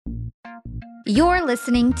You're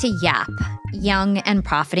listening to Yap, Young and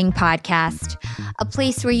Profiting Podcast, a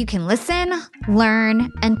place where you can listen, learn,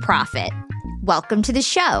 and profit. Welcome to the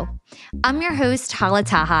show. I'm your host, Hala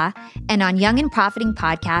Taha, and on Young and Profiting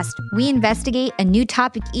Podcast, we investigate a new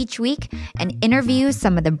topic each week and interview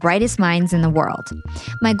some of the brightest minds in the world.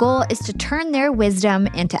 My goal is to turn their wisdom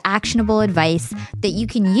into actionable advice that you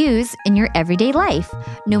can use in your everyday life,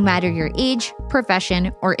 no matter your age,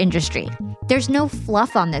 profession, or industry. There's no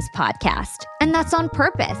fluff on this podcast, and that's on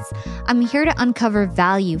purpose. I'm here to uncover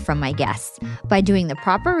value from my guests by doing the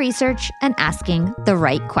proper research and asking the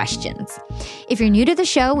right questions. If you're new to the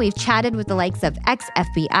show, we've chatted with the likes of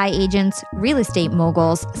ex-FBI agents, real estate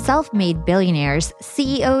moguls, self-made billionaires,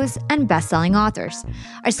 CEOs, and best-selling authors.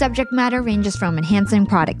 Our subject matter ranges from enhancing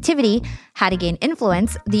productivity, how to gain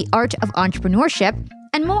influence, the art of entrepreneurship,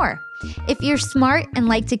 and more. If you're smart and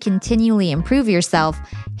like to continually improve yourself,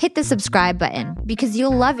 hit the subscribe button because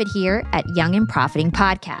you'll love it here at Young and Profiting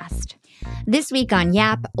Podcast. This week on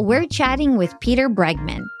Yap, we're chatting with Peter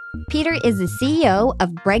Bregman. Peter is the CEO of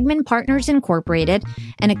Bregman Partners Incorporated,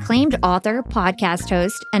 an acclaimed author, podcast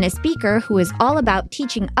host, and a speaker who is all about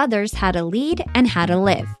teaching others how to lead and how to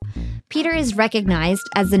live. Peter is recognized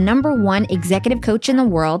as the #1 executive coach in the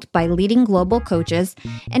world by Leading Global Coaches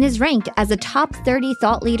and is ranked as a top 30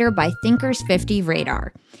 thought leader by Thinkers 50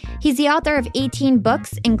 Radar. He's the author of 18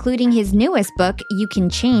 books, including his newest book, You Can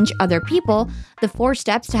Change Other People, the 4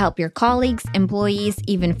 steps to help your colleagues, employees,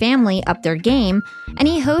 even family up their game. And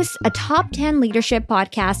he hosts a top 10 leadership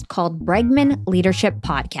podcast called Bregman Leadership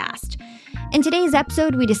Podcast. In today's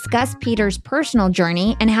episode, we discuss Peter's personal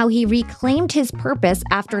journey and how he reclaimed his purpose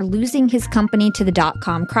after losing his company to the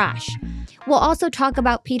dot-com crash. We'll also talk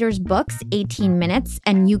about Peter's books, 18 Minutes,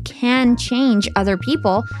 and You Can Change Other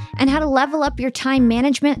People, and how to level up your time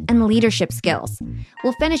management and leadership skills.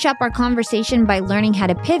 We'll finish up our conversation by learning how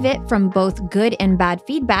to pivot from both good and bad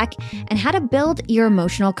feedback and how to build your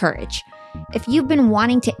emotional courage. If you've been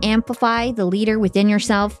wanting to amplify the leader within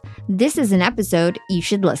yourself, this is an episode you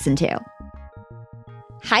should listen to.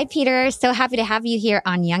 Hi, Peter. So happy to have you here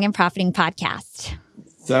on Young and Profiting Podcast.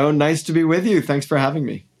 So nice to be with you. Thanks for having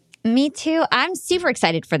me. Me too. I'm super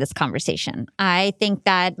excited for this conversation. I think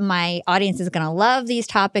that my audience is going to love these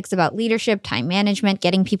topics about leadership, time management,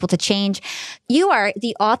 getting people to change. You are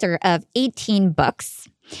the author of 18 books.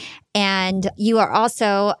 And you are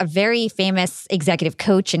also a very famous executive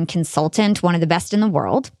coach and consultant, one of the best in the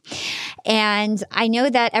world. And I know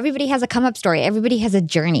that everybody has a come-up story. Everybody has a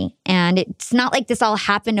journey. And it's not like this all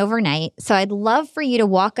happened overnight. So I'd love for you to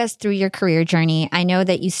walk us through your career journey. I know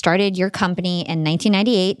that you started your company in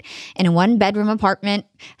 1998 in a 1-bedroom apartment,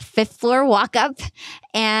 5th floor walk-up.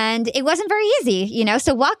 And it wasn't very easy,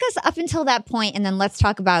 So walk us up until that point, and then let's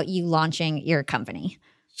talk about you launching your company.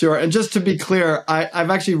 Sure. And just to be clear, I've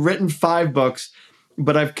actually written 5 books,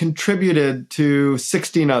 but I've contributed to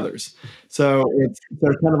 16 others. So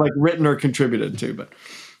they're kind of like written or contributed to. But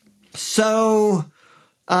so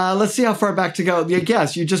let's see how far back to go.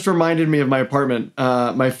 Yes, you just reminded me of my apartment,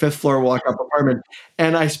 my 5th floor walk-up apartment.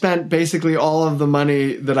 And I spent basically all of the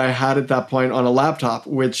money that I had at that point on a laptop,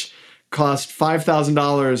 which cost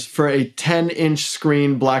 $5,000 for a 10-inch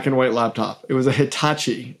screen black and white laptop. It was a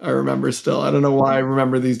Hitachi, I remember still. I don't know why I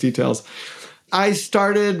remember these details. I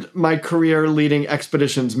started my career leading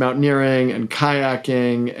expeditions, mountaineering and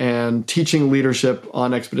kayaking and teaching leadership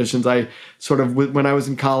on expeditions. When I was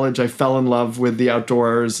in college, I fell in love with the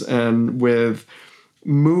outdoors and with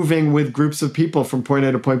moving with groups of people from point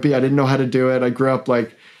A to point B. I didn't know how to do it. I grew up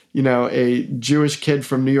a Jewish kid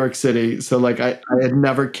from New York City. So I had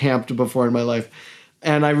never camped before in my life.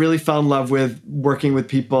 And I really fell in love with working with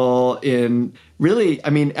people in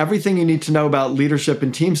everything you need to know about leadership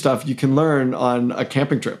and team stuff you can learn on a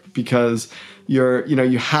camping trip because you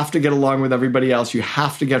have to get along with everybody else. You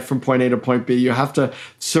have to get from point A to point B. You have to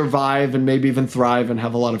survive and maybe even thrive and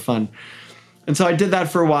have a lot of fun. And so I did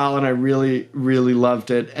that for a while and I really, really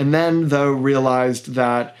loved it. And then though realized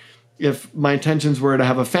that if my intentions were to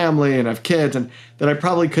have a family and have kids, and that I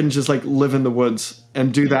probably couldn't just live in the woods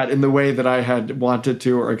and do that in the way that I had wanted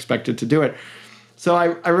to or expected to do it. So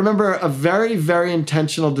I remember a very, very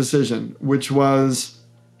intentional decision, which was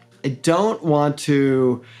I don't want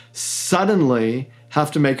to suddenly have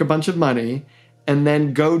to make a bunch of money and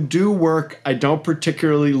then go do work I don't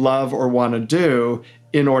particularly love or want to do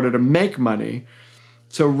in order to make money.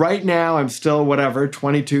 So right now I'm still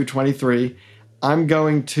 22, 23. I'm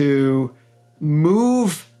going to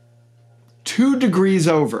move 2 degrees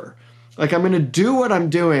over. I'm going to do what I'm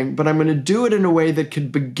doing, but I'm going to do it in a way that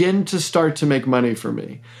could begin to start to make money for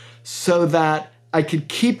me so that I could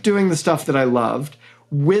keep doing the stuff that I loved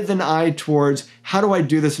with an eye towards how do I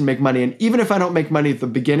do this and make money? And even if I don't make money at the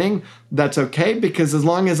beginning, that's okay, because as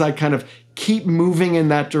long as I kind of keep moving in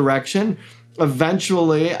that direction,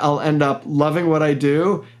 eventually I'll end up loving what I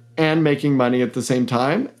do and making money at the same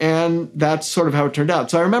time. And that's sort of how it turned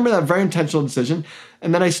out. So I remember that very intentional decision.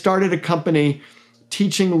 And then I started a company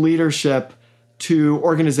teaching leadership to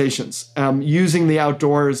organizations, using the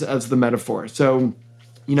outdoors as the metaphor. So,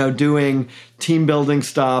 doing team building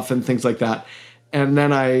stuff and things like that. And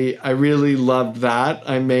then I really loved that.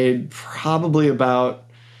 I made probably about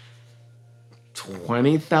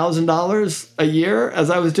 $20,000 a year as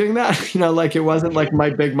I was doing that. It wasn't like my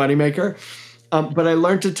big moneymaker. But I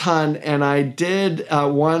learned a ton, and I did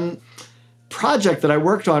one project that I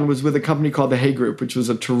worked on was with a company called the Hay Group, which was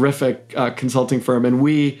a terrific consulting firm. And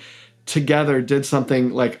we together did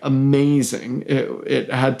something like amazing. It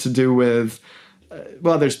had to do with,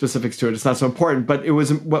 there's specifics to it. It's not so important, but it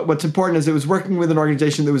was what's important is it was working with an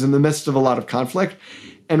organization that was in the midst of a lot of conflict.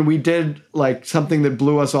 And we did like something that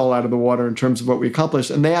blew us all out of the water in terms of what we accomplished.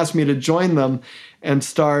 And they asked me to join them and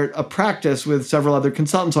start a practice with several other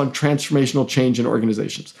consultants on transformational change in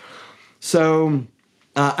organizations. So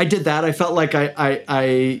I did that. I felt like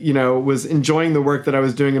I was enjoying the work that I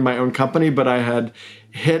was doing in my own company, but I had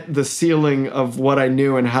hit the ceiling of what I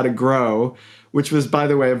knew and how to grow, which was, by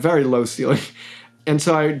the way, a very low ceiling. And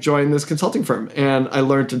so I joined this consulting firm, and I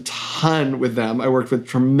learned a ton with them. I worked with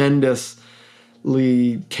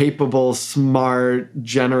tremendously capable, smart,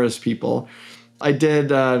 generous people. I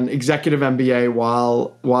did an executive MBA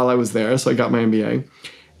while I was there, so I got my MBA.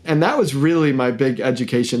 And that was really my big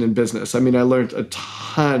education in business. I mean, I learned a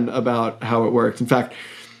ton about how it worked. In fact,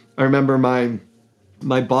 I remember my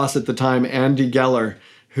boss at the time, Andy Geller,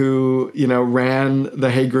 who, ran the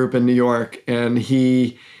Hay Group in New York. And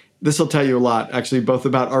this will tell you a lot, actually, both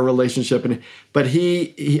about our relationship. But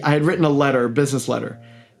I had written a business letter,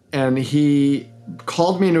 and he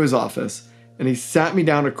called me into his office, and he sat me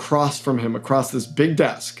down across this big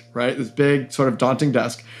desk, right? This big sort of daunting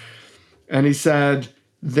desk. And he said,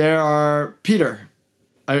 Peter,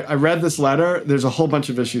 I read this letter. There's a whole bunch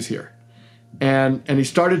of issues here. And he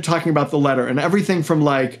started talking about the letter, and everything from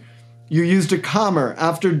like, you used a comma.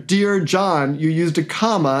 After Dear John, you used a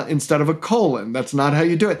comma instead of a colon. That's not how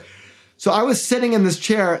you do it. So I was sitting in this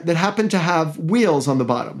chair that happened to have wheels on the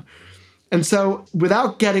bottom. And so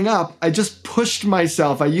without getting up, I just pushed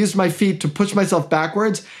myself. I used my feet to push myself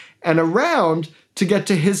backwards and around to get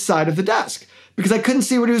to his side of the desk because I couldn't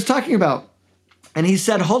see what he was talking about. And he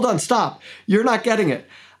said, hold on, stop. You're not getting it.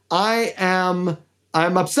 I'm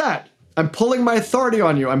upset. I'm pulling my authority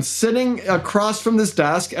on you. I'm sitting across from this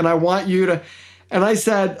desk and I want you to, and I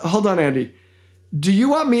said, hold on, Andy, do you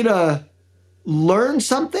want me to learn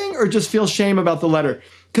something or just feel shame about the letter?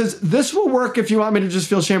 Because this will work if you want me to just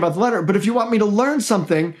feel shame about the letter. But if you want me to learn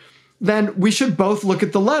something, then we should both look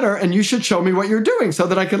at the letter and you should show me what you're doing so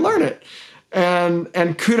that I can learn it.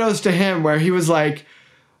 And kudos to him where he was like,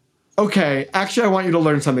 okay, actually, I want you to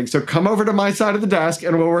learn something. So come over to my side of the desk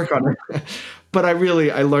and we'll work on it. But I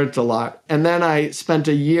learned a lot. And then I spent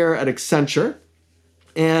a year at Accenture.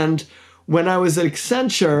 And when I was at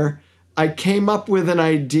Accenture, I came up with an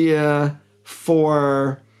idea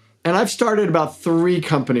and I've started about 3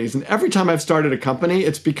 companies. And every time I've started a company,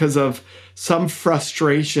 it's because of some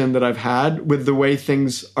frustration that I've had with the way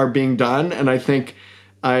things are being done. And I think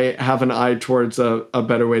I have an eye towards a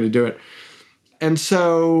better way to do it. And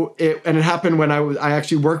so it happened when I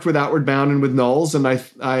actually worked with Outward Bound and with Knowles, and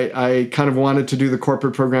I kind of wanted to do the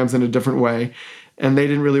corporate programs in a different way, and they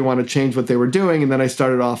didn't really want to change what they were doing. And then I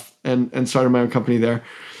started off and started my own company there.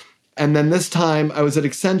 And then this time I was at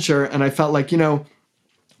Accenture, and I felt like,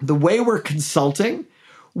 the way we're consulting,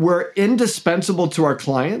 we're indispensable to our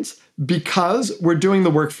clients because we're doing the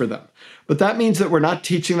work for them. But that means that we're not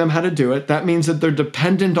teaching them how to do it. That means that they're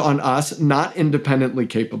dependent on us, not independently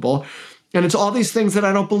capable. And it's all these things that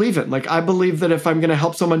I don't believe in. Like, I believe that if I'm going to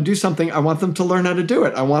help someone do something, I want them to learn how to do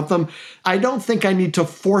it. I don't think I need to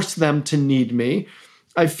force them to need me.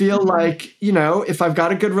 I feel like, if I've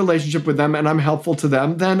got a good relationship with them and I'm helpful to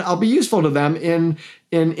them, then I'll be useful to them in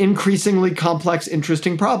increasingly complex,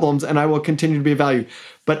 interesting problems, and I will continue to be of value.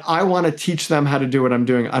 But I want to teach them how to do what I'm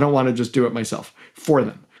doing. I don't want to just do it myself for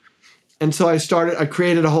them. And so I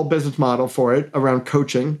created a whole business model for it around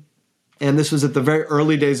coaching. And this was at the very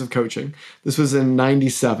early days of coaching. This was in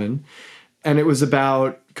 97. And it was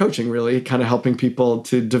about coaching, really, kind of helping people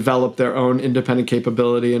to develop their own independent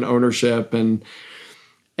capability and ownership. And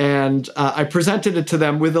I presented it to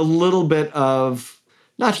them with a little bit of,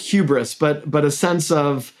 not hubris, but a sense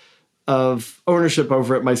of of ownership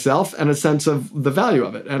over it myself and a sense of the value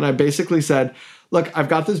of it. And I basically said, look, I've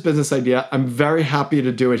got this business idea. I'm very happy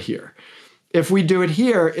to do it here. If we do it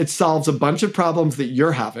here, it solves a bunch of problems that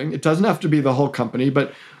you're having. It doesn't have to be the whole company,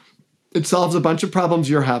 but it solves a bunch of problems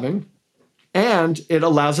you're having. And it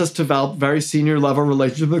allows us to develop very senior level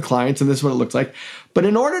relationships with clients. And this is what it looks like. But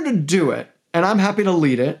in order to do it, and I'm happy to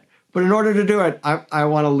lead it, but in order to do it, I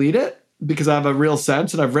want to lead it because I have a real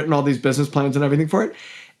sense and I've written all these business plans and everything for it.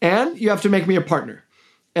 And you have to make me a partner.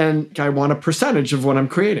 And I want a percentage of what I'm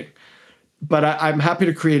creating. But I'm happy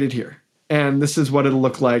to create it here. And this is what it'll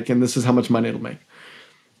look like. And this is how much money it'll make.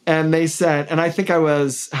 And they said, and I think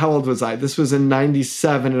how old was I? This was in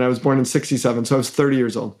 97 and I was born in 67. So I was 30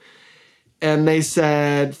 years old. And they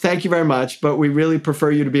said, thank you very much, but we really prefer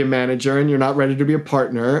you to be a manager and you're not ready to be a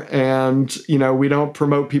partner. And, we don't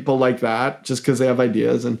promote people like that just because they have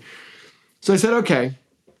ideas. And so I said, okay.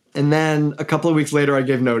 And then a couple of weeks later, I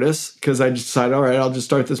gave notice because I just decided, all right, I'll just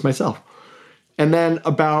start this myself. And then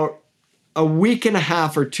about a week and a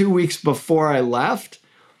half or 2 weeks before I left,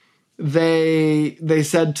 they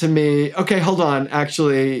said to me, okay, hold on.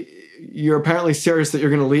 Actually, you're apparently serious that you're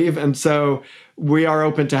going to leave. And so we are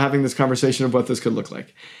open to having this conversation of what this could look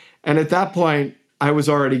like. And at that point, I was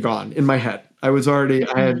already gone in my head. I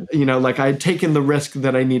had taken the risk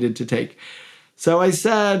that I needed to take. So I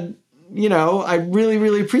said, I really,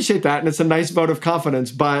 really appreciate that. And it's a nice vote of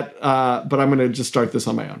confidence, but I'm going to just start this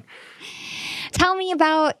on my own. Tell me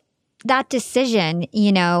about that decision.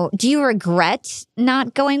 Do you regret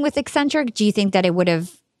not going with Accenture? Do you think that it would have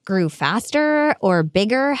grew faster or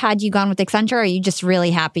bigger had you gone with Accenture? Or are you just really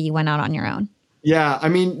happy you went out on your own? Yeah, I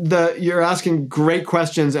mean, you're asking great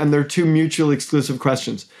questions, and they're two mutually exclusive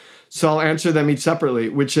questions. So I'll answer them each separately,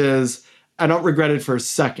 which is, I don't regret it for a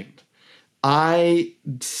second. I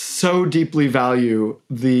so deeply value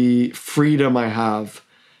the freedom I have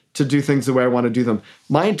to do things the way I want to do them.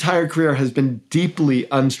 My entire career has been deeply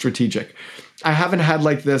unstrategic. I haven't had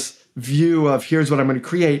like this view of here's what I'm going to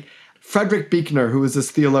create. Frederick Buechner, who was this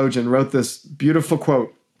theologian, wrote this beautiful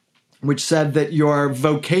quote, which said that your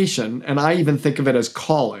vocation, and I even think of it as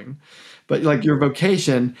calling, but like your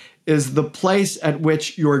vocation is the place at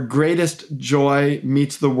which your greatest joy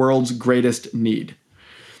meets the world's greatest need.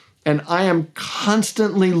 And I am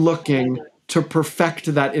constantly looking to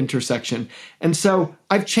perfect that intersection. And so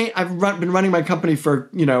I've been running my company for,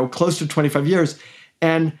 close to 25 years,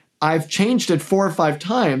 and I've changed it 4 or 5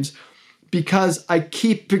 times because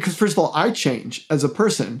first of all, I change as a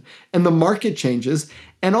person and the market changes.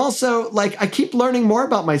 And also, I keep learning more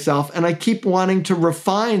about myself and I keep wanting to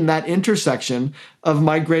refine that intersection of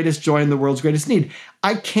my greatest joy and the world's greatest need.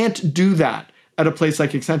 I can't do that at a place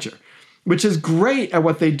like Accenture, which is great at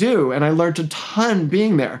what they do. And I learned a ton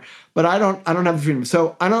being there, but I don't have the freedom.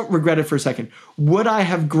 So I don't regret it for a second. Would I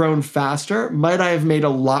have grown faster? Might I have made a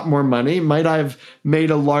lot more money? Might I have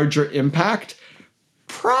made a larger impact?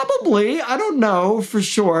 Probably. I don't know for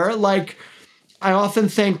sure. I often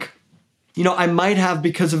think, I might have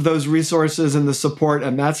because of those resources and the support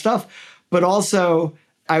and that stuff, but also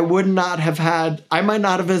I might not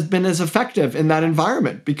have been as effective in that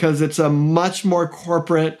environment because it's a much more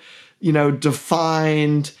corporate,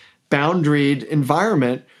 defined, boundaried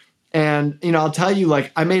environment. And, I'll tell you,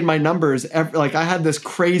 I made my numbers, I had this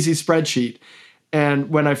crazy spreadsheet. And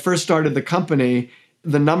when I first started the company,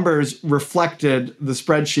 the numbers reflected the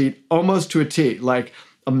spreadsheet almost to a T, like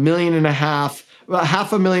 $1.5 million, about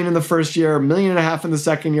 $500,000 in the first year, $1.5 million in the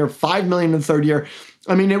second year, $5 million in the third year.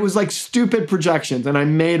 I mean, it was like stupid projections, and I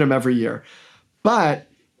made them every year, but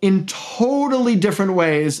in totally different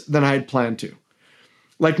ways than I had planned to.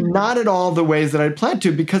 Not at all the ways that I'd planned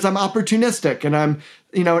to, because I'm opportunistic, and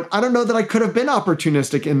I don't know that I could have been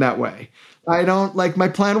opportunistic in that way. My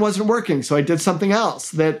plan wasn't working, so I did something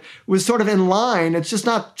else that was sort of in line. It's just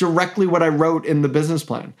not directly what I wrote in the business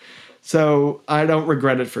plan. So I don't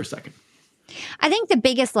regret it for a second. I think the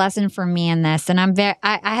biggest lesson for me in this, and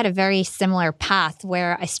I had a very similar path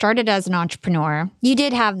where I started as an entrepreneur. You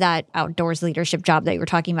did have that outdoors leadership job that you were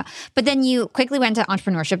talking about, but then you quickly went to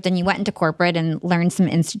entrepreneurship. Then you went into corporate and learned some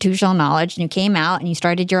institutional knowledge, and you came out and you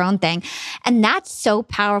started your own thing. And that's so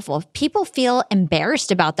powerful. People feel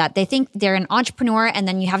embarrassed about that. They think they're an entrepreneur and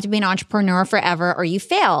then you have to be an entrepreneur forever or you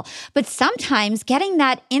fail. But sometimes getting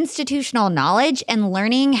that institutional knowledge and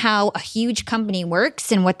learning how a huge company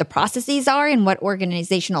works and what the processes are and what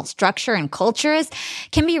organizational structure and culture is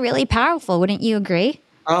can be really powerful. Wouldn't you agree?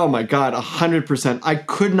 Oh my God, 100%. I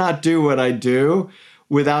could not do what I do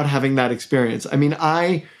without having that experience. I mean,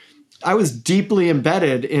 I was deeply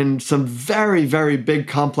embedded in some very, very big,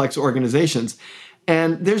 complex organizations.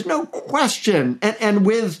 And there's no question. And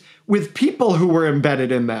with people who were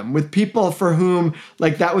embedded in them, with people for whom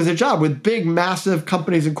like that was a job, with big, massive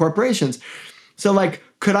companies and corporations. So like,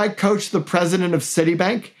 could I coach the president of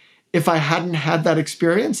Citibank if I hadn't had that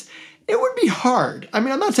experience? It would be hard. I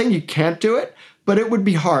mean, I'm not saying you can't do it, but it would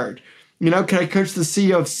be hard. Can I coach the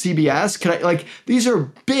CEO of CBS? These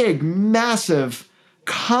are big, massive,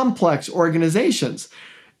 complex organizations.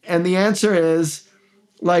 And the answer is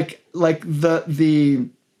what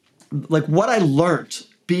I learned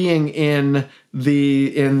being in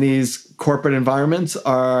these corporate environments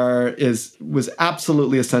was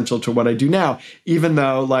absolutely essential to what I do now, even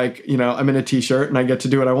though I'm in a t-shirt and I get to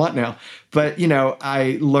do what I want now. But,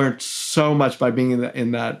 I learned so much by being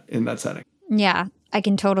in that setting. Yeah, I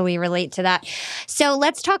can totally relate to that. So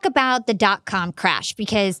let's talk about the dot-com crash,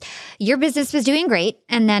 because your business was doing great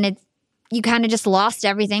and then you kind of just lost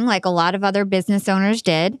everything like a lot of other business owners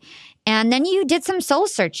did. And then you did some soul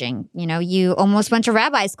searching. You almost went to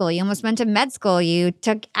rabbi school. You almost went to med school. You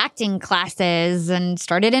took acting classes and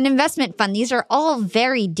started an investment fund. These are all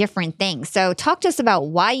very different things. So talk to us about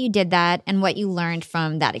why you did that and what you learned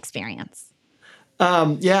from that experience.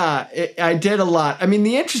 I did a lot. I mean,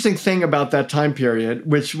 the interesting thing about that time period,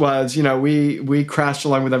 which was, we crashed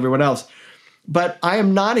along with everyone else, but I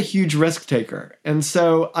am not a huge risk taker. And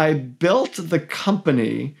so I built the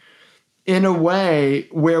company in a way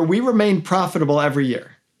where we remained profitable every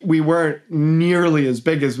year. We weren't nearly as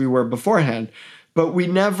big as we were beforehand, but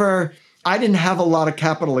I didn't have a lot of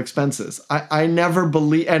capital expenses. I never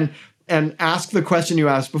believe, and ask the question you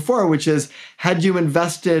asked before, which is, had you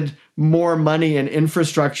invested more money in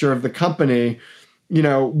infrastructure of the company,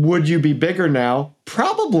 would you be bigger now?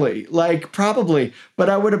 Probably. But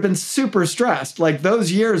I would have been super stressed.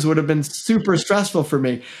 Those years would have been super stressful for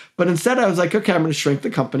me. But instead I was like, okay, I'm going to shrink the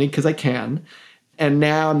company because I can. And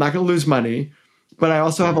now I'm not going to lose money, but I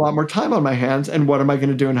also have a lot more time on my hands. And what am I going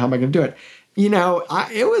to do and how am I going to do it?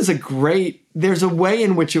 There's a way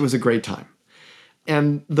in which it was a great time.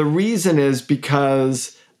 And the reason is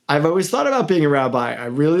because I've always thought about being a rabbi. I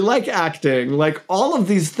really like acting. All of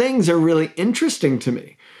these things are really interesting to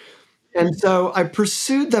me. And so I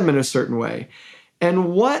pursued them in a certain way.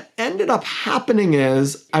 And what ended up happening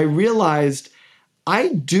is I realized I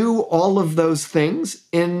do all of those things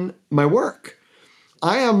in my work.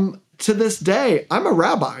 To this day, I'm a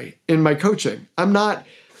rabbi in my coaching. I'm not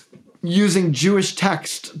using Jewish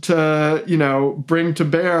text to, bring to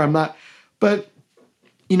bear. I'm not, but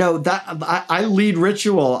that I lead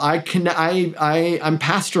ritual. I'm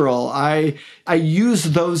pastoral. I use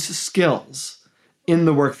those skills in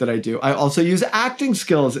the work that I do. I also use acting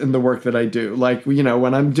skills in the work that I do.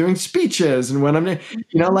 When I'm doing speeches and when I'm,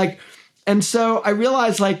 and so I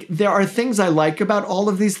realized there are things I like about all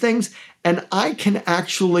of these things, and I can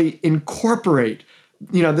actually incorporate,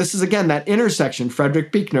 this is again, that intersection,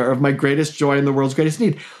 Frederick Buechner, of my greatest joy and the world's greatest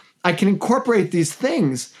need. I can incorporate these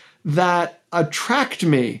things that attract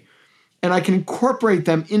me, and I can incorporate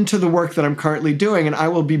them into the work that I'm currently doing, and I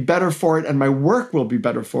will be better for it, and my work will be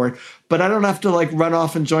better for it. But I don't have to run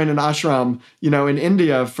off and join an ashram, in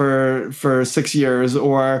India for 6 years,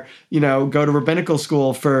 or, go to rabbinical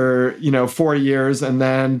school for, 4 years, and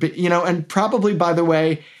then, and probably, by the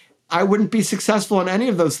way, I wouldn't be successful in any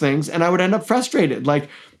of those things, and I would end up frustrated.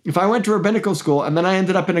 If I went to rabbinical school and then I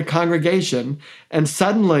ended up in a congregation and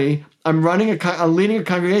suddenly I'm leading a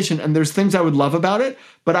congregation and there's things I would love about it,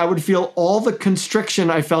 but I would feel all the constriction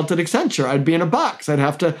I felt at Accenture. I'd be in a box. I'd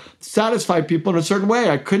have to satisfy people in a certain way.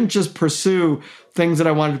 I couldn't just pursue things that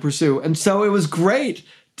I wanted to pursue. And so it was great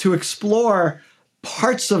to explore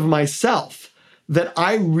parts of myself that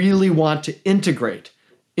I really want to integrate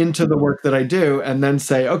into the work that I do, and then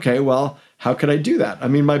say, okay, well, how could I do that? I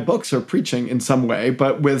mean, my books are preaching in some way,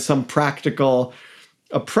 but with some practical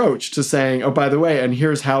approach to saying, oh, by the way, and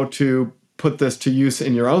here's how to put this to use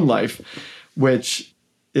in your own life, which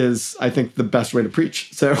is, I think, the best way to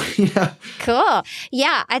preach. So, yeah. Cool.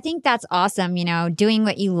 Yeah, I think that's awesome. Doing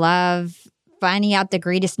what you love, finding out the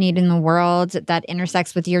greatest need in the world that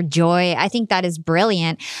intersects with your joy. I think that is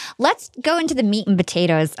brilliant. Let's go into the meat and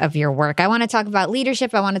potatoes of your work. I want to talk about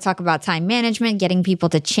leadership. I want to talk about time management, getting people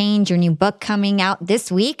to change, your new book coming out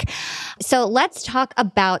this week. So let's talk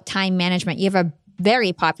about time management. You have a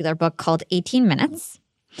very popular book called 18 Minutes.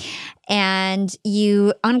 And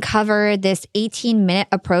you uncover this 18-minute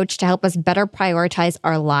approach to help us better prioritize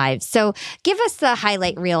our lives. So give us the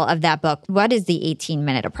highlight reel of that book. What is the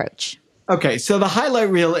 18-minute approach? Okay, so the highlight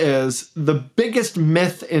reel is the biggest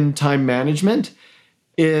myth in time management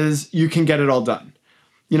is you can get it all done.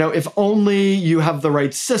 if only you have the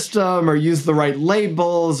right system or use the right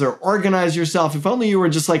labels or organize yourself, if only you were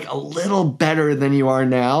just like a little better than you are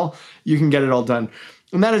now, you can get it all done.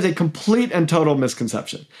 And that is a complete and total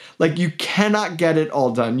misconception. Like, you cannot get it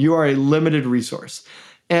all done. You are a limited resource.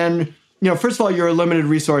 And, first of all, you're a limited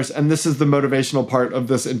resource. And this is the motivational part of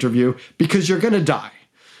this interview, because you're going to die,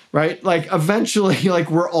 right? Like, eventually,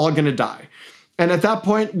 like, we're all going to die. And at that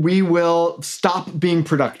point, we will stop being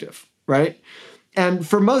productive, right? And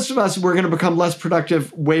for most of us, we're going to become less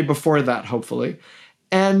productive way before that, hopefully.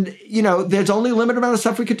 And, there's only a limited amount of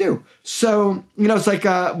stuff we could do. So, it's like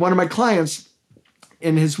one of my clients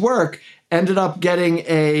in his work ended up getting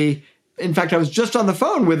in fact, I was just on the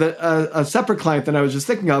phone with a separate client that I was just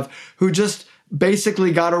thinking of, who just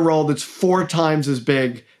basically got a role that's 4 times as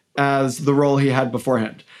big as the role he had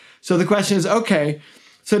beforehand. So the question is, okay,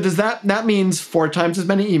 so does that means 4 times as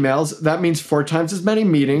many emails? That means 4 times as many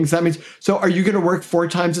meetings. So are you going to work 4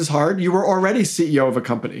 times as hard? You were already CEO of a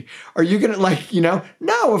company. Are you going to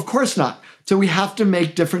no, of course not. So we have to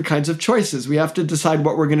make different kinds of choices. We have to decide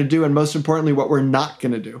what we're going to do, and most importantly, what we're not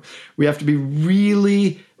going to do. We have to be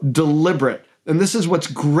really deliberate. And this is what's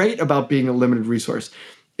great about being a limited resource.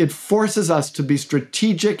 It forces us to be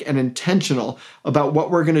strategic and intentional about what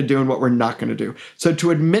we're going to do and what we're not going to do. So to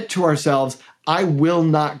admit to ourselves, I will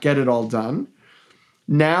not get it all done.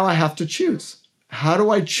 Now I have to choose. How do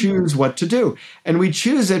I choose what to do? And we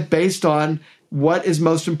choose it based on what is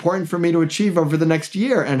most important for me to achieve over the next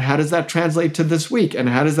year, and how does that translate to this week, and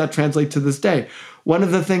how does that translate to this day? One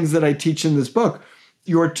of the things that I teach in this book,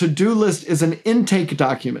 your to-do list is an intake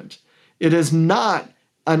document. It is not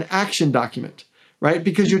an action document, right?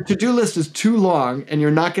 Because your to-do list is too long and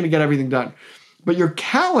you're not going to get everything done. But your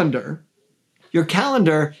calendar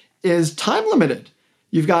is time limited.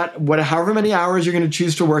 You've got however many hours you're going to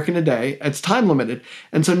choose to work in a day. It's time limited.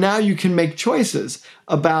 And so now you can make choices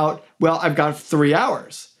about, well, I've got 3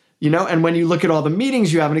 hours, and when you look at all the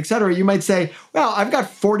meetings you have and et cetera, you might say, well, I've got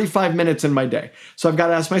 45 minutes in my day. So I've got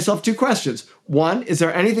to ask myself 2 questions. 1, is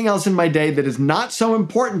there anything else in my day that is not so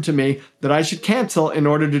important to me that I should cancel in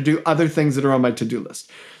order to do other things that are on my to-do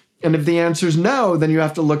list? And if the answer is no, then you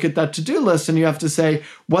have to look at that to-do list and you have to say,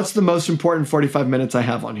 what's the most important 45 minutes I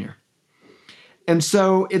have on here? And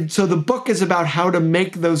so the book is about how to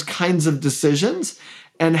make those kinds of decisions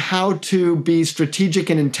and how to be strategic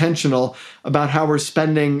and intentional about how we're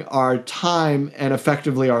spending our time and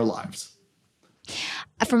effectively our lives.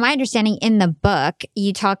 From my understanding, in the book,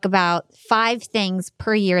 you talk about 5 things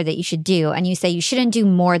per year that you should do, and you say you shouldn't do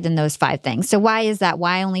more than those 5 things. So why is that?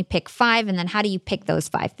 Why only pick 5? And then how do you pick those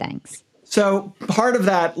 5 things? So part of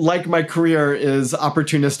that, like my career, is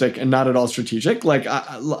opportunistic and not at all strategic. Like,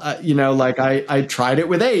 I tried it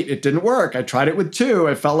with 8. It didn't work. I tried it with 2.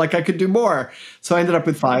 I felt like I could do more. So I ended up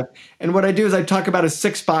with 5. And what I do is I talk about a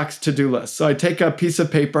 6-box to-do list. So I take a piece of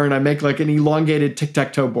paper and I make like an elongated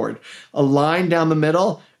tic-tac-toe board, a line down the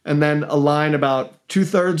middle, and then a line about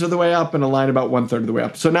 2/3 of the way up and a line about 1/3 of the way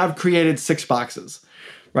up. So now I've created 6 boxes,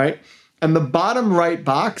 right? And the bottom right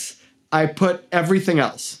box, I put everything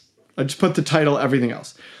else. I just put the title, everything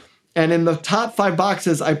else. And in the top 5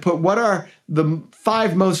 boxes, I put what are the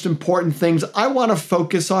 5 most important things I want to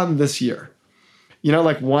focus on this year.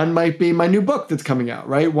 Like, one might be my new book that's coming out,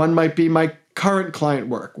 right? One might be my current client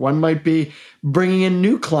work. One might be bringing in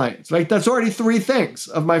new clients, right? That's already 3 things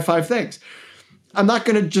of my 5 things. I'm not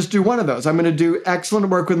going to just do one of those. I'm going to do excellent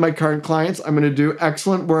work with my current clients. I'm going to do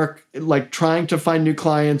excellent work, like trying to find new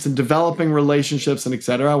clients and developing relationships and et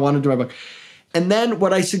cetera. I want to do my book. And then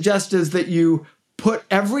what I suggest is that you put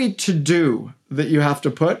every to-do that you have to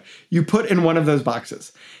put in one of those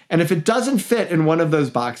boxes. And if it doesn't fit in one of those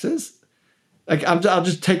boxes, like I'll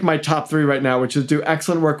just take my top 3 right now, which is do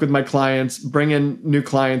excellent work with my clients, bring in new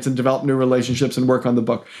clients and develop new relationships and work on the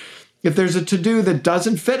book. If there's a to-do that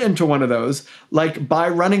doesn't fit into one of those, like buy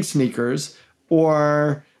running sneakers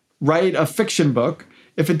or write a fiction book,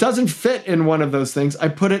 if it doesn't fit in one of those things, I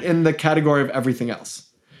put it in the category of everything else.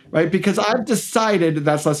 Right? Because I've decided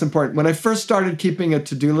that's less important. When I first started keeping a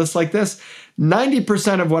to-do list like this,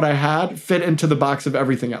 90% of what I had fit into the box of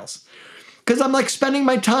everything else. Because I'm like spending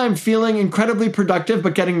my time feeling incredibly productive,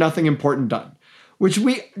 but getting nothing important done, which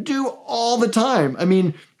we do all the time. I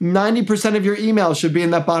mean, 90% of your emails should be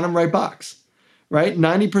in that bottom right box, right?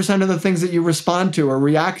 90% of the things that you respond to or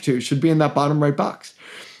react to should be in that bottom right box.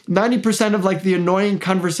 90% of like the annoying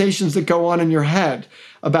conversations that go on in your head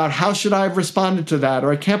about how should I have responded to that?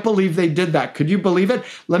 Or I can't believe they did that. Could you believe it?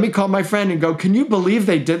 Let me call my friend and go, can you believe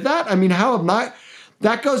they did that? I mean, how am I?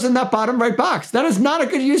 That goes in that bottom right box. That is not a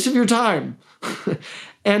good use of your time.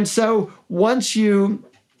 And so once you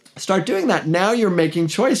start doing that. Now you're making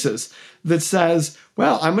choices that says,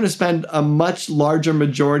 well, I'm going to spend a much larger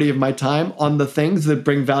majority of my time on the things that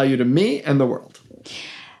bring value to me and the world.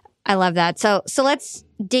 I love that. So let's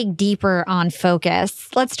dig deeper on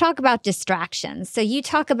focus. Let's talk about distractions. So you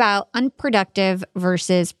talk about unproductive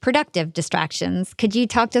versus productive distractions. Could you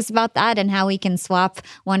talk to us about that and how we can swap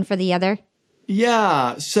one for the other?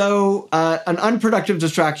 Yeah. So an unproductive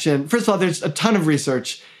distraction, first of all, there's a ton of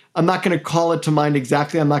research. I'm not going to call it to mind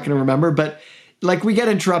exactly. I'm not going to remember, but like we get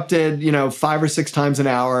interrupted, 5 or 6 times an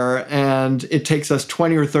hour, and it takes us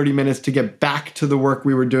 20 or 30 minutes to get back to the work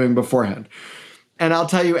we were doing beforehand. And I'll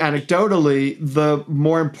tell you anecdotally, the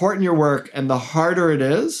more important your work and the harder it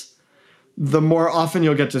is, the more often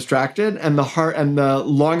you'll get distracted and the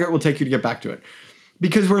longer it will take you to get back to it.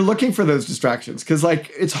 Because we're looking for those distractions, because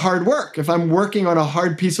it's hard work. If I'm working on a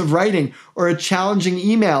hard piece of writing or a challenging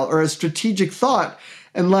email or a strategic thought,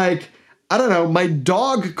 and I don't know, my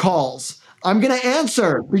dog calls, I'm going to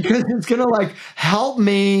answer because it's going to help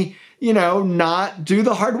me, not do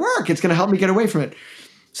the hard work. It's going to help me get away from it.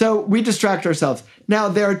 So we distract ourselves. Now,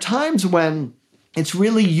 there are times when it's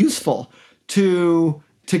really useful to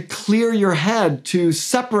clear your head, to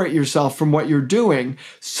separate yourself from what you're doing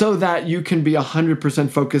so that you can be 100%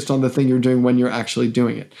 focused on the thing you're doing when you're actually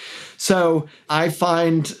doing it. So I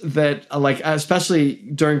find that especially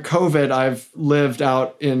during COVID, I've lived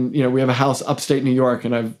out in, we have a house upstate New York,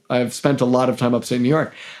 and I've spent a lot of time upstate New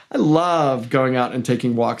York. I love going out and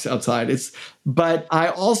taking walks outside. But I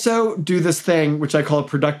also do this thing, which I call a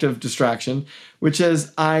productive distraction, which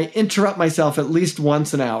is I interrupt myself at least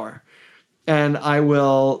once an hour. And I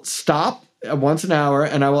will stop once an hour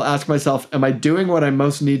and I will ask myself, am I doing what I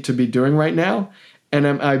most need to be doing right now? And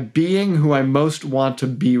am I being who I most want to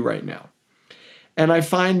be right now? And I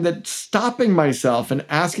find that stopping myself and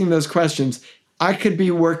asking those questions, I could be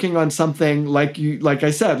working on something like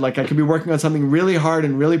I said, I could be working on something really hard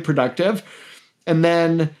and really productive. And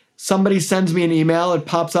then somebody sends me an email, it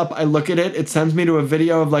pops up, I look at it, it sends me to a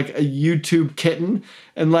video of a YouTube kitten.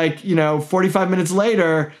 And 45 minutes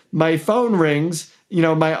later, my phone rings,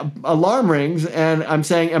 my alarm rings, and I'm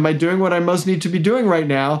saying, am I doing what I most need to be doing right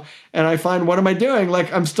now? And I find, what am I doing?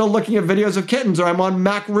 I'm still looking at videos of kittens, or I'm on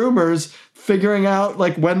Mac Rumors figuring out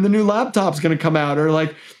when the new laptop's going to come out, or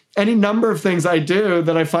any number of things I do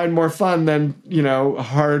that I find more fun than,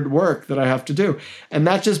 hard work that I have to do. And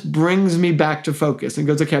that just brings me back to focus and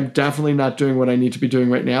goes, okay, I'm definitely not doing what I need to be doing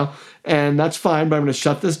right now. And that's fine, but I'm going to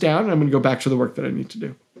shut this down and I'm going to go back to the work that I need to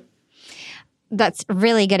do. That's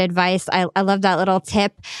really good advice. I love that little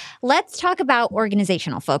tip. Let's talk about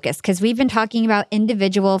organizational focus, because we've been talking about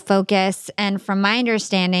individual focus. And from my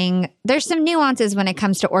understanding, there's some nuances when it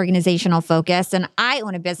comes to organizational focus. And I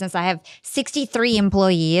own a business. I have 63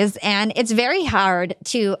 employees, and it's very hard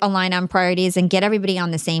to align on priorities and get everybody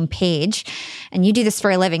on the same page. And you do this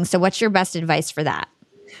for a living. So what's your best advice for that?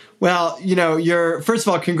 Well, first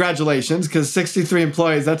of all, congratulations, because 63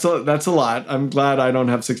 employees, that's a lot. I'm glad I don't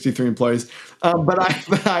have 63 employees. But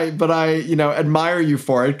I admire you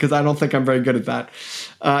for it, because I don't think I'm very good at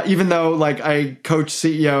that. Even though I coach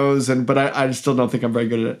CEOs, but I still don't think I'm very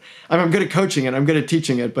good at it. I'm good at coaching it. I'm good at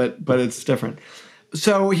teaching it, but it's different.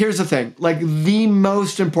 So here's the thing, the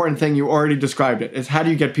most important thing, you already described it, is how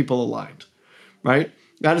do you get people aligned, right?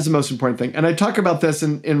 That is the most important thing. And I talk about this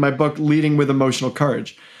in my book, Leading with Emotional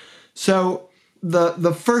Courage. So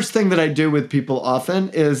the first thing that I do with people often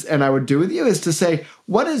is, and I would do with you, is to say,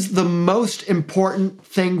 what is the most important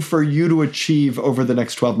thing for you to achieve over the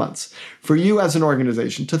next 12 months? For you as an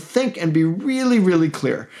organization to think and be really, really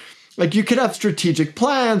clear. You could have strategic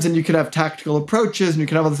plans and you could have tactical approaches and you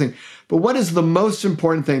can have other things. But what is the most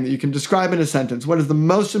important thing that you can describe in a sentence? What is the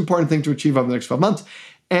most important thing to achieve over the next 12 months?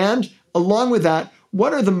 And along with that,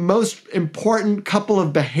 what are the most important couple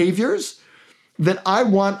of behaviors that I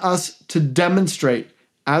want us to demonstrate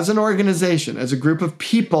as an organization, as a group of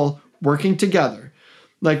people working together?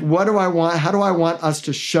 What do I want? How do I want us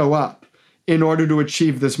to show up in order to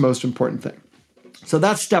achieve this most important thing? So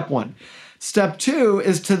that's step one. Step two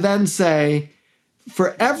is to then say,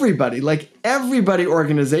 for everybody, everybody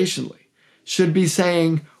organizationally should be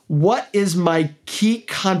saying, what is my key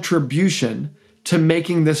contribution to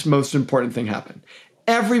making this most important thing happen?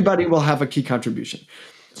 Everybody will have a key contribution.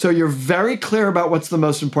 So you're very clear about what's the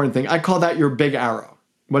most important thing. I call that your big arrow.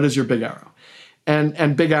 What is your big arrow?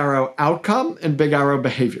 And big arrow outcome and big arrow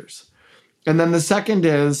behaviors. And then the second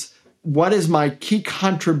is, what is my key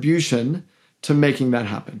contribution to making that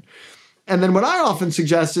happen? And then what I often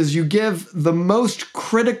suggest is you give the most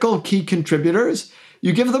critical key contributors,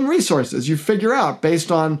 you give them resources. You figure out based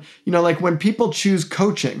on, when people choose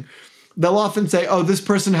coaching, they'll often say, oh, this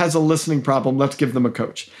person has a listening problem. Let's give them a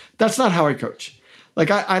coach. That's not how I coach.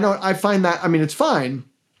 Like I find that, I mean, it's fine,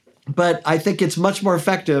 but I think it's much more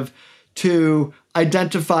effective to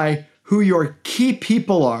identify who your key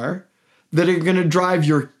people are that are going to drive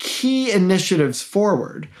your key initiatives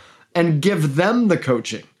forward and give them the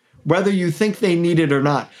coaching, whether you think they need it or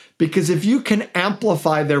not. Because if you can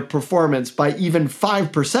amplify their performance by even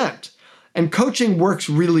 5%, and coaching works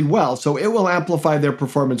really well, so it will amplify their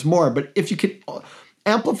performance more. But if you can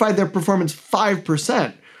amplify their performance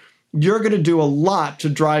 5%, you're going to do a lot to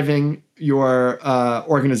driving your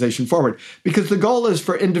organization forward. Because the goal is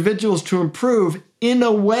for individuals to improve in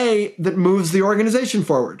a way that moves the organization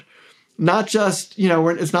forward. Not just,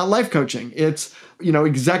 it's not life coaching. It's,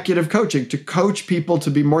 executive coaching to coach people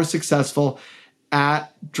to be more successful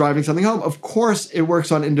at driving something home. Of course, it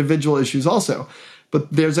works on individual issues also,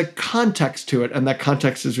 but there's a context to it, and that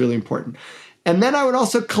context is really important. And then I would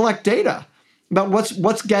also collect data about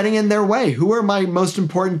what's getting in their way. Who are my most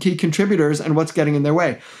important key contributors and what's getting in their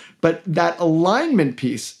way? But that alignment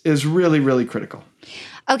piece is really, really critical.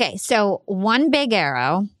 Okay, so one big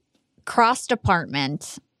arrow, cross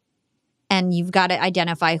department, and you've got to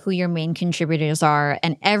identify who your main contributors are.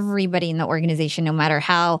 And everybody in the organization, no matter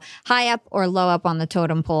how high up or low up on the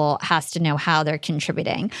totem pole, has to know how they're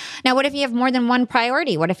contributing. Now, what if you have more than one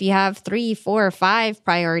priority? What if you have 3, 4, 5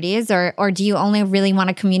 priorities? Or do you only really want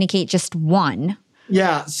to communicate just one?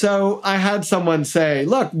 Yeah. So I had someone say,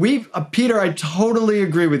 look, Peter, I totally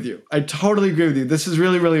agree with you. This is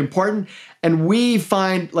really, really important. And we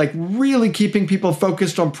find like really keeping people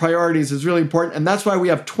focused on priorities is really important. And that's why we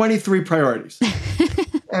have 23 priorities.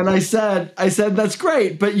 And I said, that's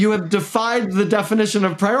great, but you have defied the definition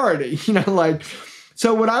of priority,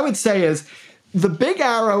 so what I would say is the big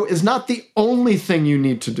arrow is not the only thing you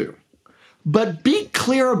need to do, but be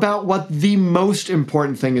clear about what the most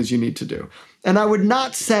important thing is you need to do. And I would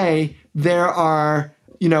not say there are,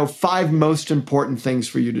 5 most important things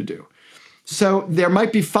for you to do. So there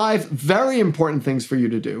might be 5 very important things for you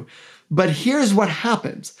to do. But here's what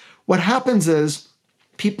happens. What happens is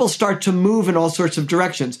people start to move in all sorts of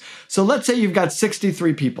directions. So let's say you've got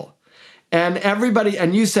 63 people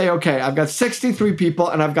and you say, okay, I've got 63 people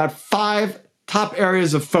and I've got 5 top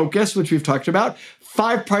areas of focus, which we've talked about,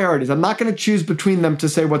 5 priorities. I'm not going to choose between them to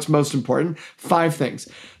say what's most important, 5 things.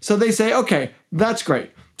 So they say, okay, that's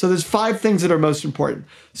great. So there's 5 things that are most important.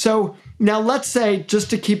 So now let's say, just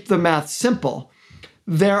to keep the math simple,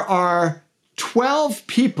 there are 12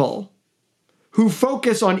 people who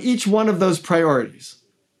focus on each one of those priorities,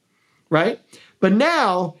 right? But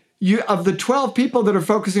now, of the 12 people that are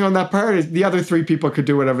focusing on that priority, the other 3 people could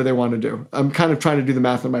do whatever they want to do. I'm kind of trying to do the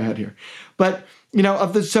math in my head here. But,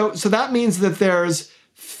 so that means that there's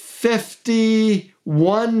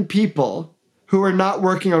 51 people who are not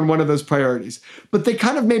working on one of those priorities. But they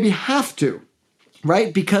kind of maybe have to,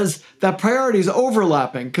 right? Because that priority is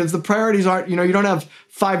overlapping, because the priorities aren't, you don't have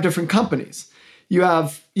 5 different companies. You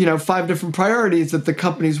have, 5 different priorities that the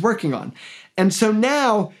company's working on. And so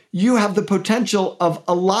now you have the potential of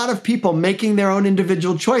a lot of people making their own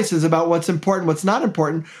individual choices about what's important, what's not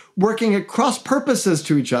important, working at cross purposes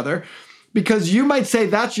to each other. Because you might say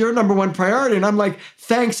that's your number one priority. And I'm like,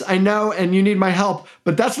 thanks, I know, and you need my help.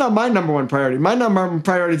 But that's not my number one priority. My number one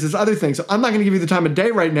priority is this other thing. So I'm not going to give you the time of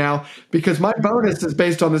day right now because my bonus is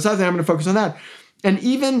based on this other thing. I'm going to focus on that. And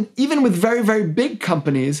even with very, very big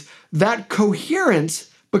companies, that coherence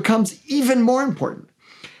becomes even more important.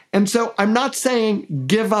 And so I'm not saying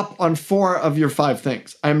give up on 4 of your 5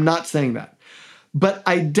 things. I'm not saying that. But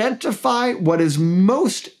identify what is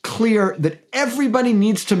most clear that everybody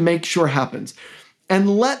needs to make sure happens.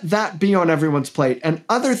 And let that be on everyone's plate. And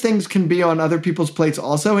other things can be on other people's plates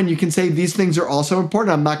also. And you can say these things are also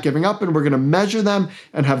important. I'm not giving up, and we're going to measure them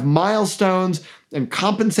and have milestones and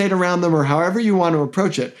compensate around them, or however you want to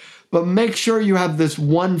approach it. But make sure you have this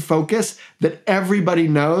one focus that everybody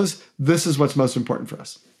knows this is what's most important for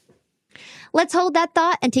us. Let's hold that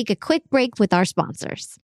thought and take a quick break with our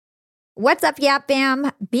sponsors. What's up, Yap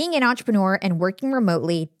Bam? Being an entrepreneur and working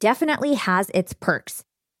remotely definitely has its perks.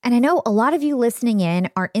 And I know a lot of you listening in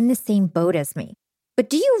are in the same boat as me. But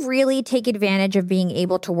do you really take advantage of being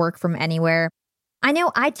able to work from anywhere? I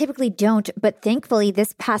know I typically don't, but thankfully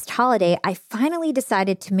this past holiday, I finally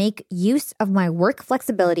decided to make use of my work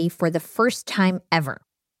flexibility for the first time ever.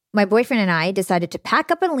 My boyfriend and I decided to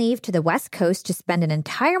pack up and leave to the West Coast to spend an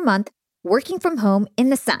entire month working from home in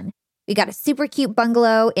the sun. We got a super cute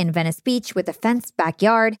bungalow in Venice Beach with a fenced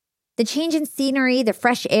backyard. The change in scenery, the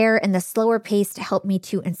fresh air, and the slower pace helped me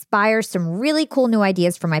to inspire some really cool new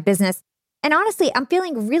ideas for my business. And honestly, I'm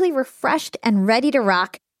feeling really refreshed and ready to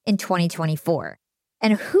rock in 2024.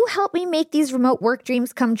 And who helped me make these remote work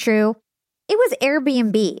dreams come true? It was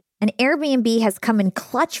Airbnb. And Airbnb has come in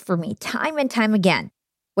clutch for me time and time again.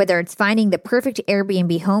 Whether it's finding the perfect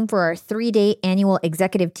Airbnb home for our 3-day annual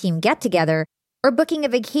executive team get-together, or booking a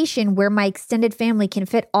vacation where my extended family can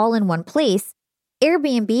fit all in one place,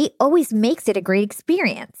 Airbnb always makes it a great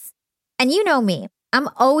experience. And you know me, I'm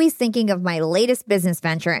always thinking of my latest business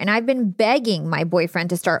venture, and I've been begging my boyfriend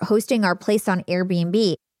to start hosting our place on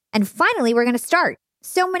Airbnb. And finally, we're going to start.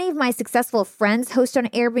 So many of my successful friends host on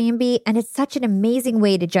Airbnb, and it's such an amazing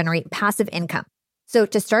way to generate passive income. So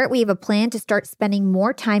to start, we have a plan to start spending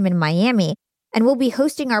more time in Miami, and we'll be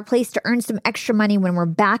hosting our place to earn some extra money when we're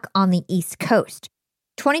back on the East Coast.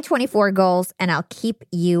 2024 goals, and I'll keep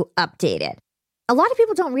you updated. A lot of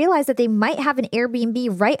people don't realize that they might have an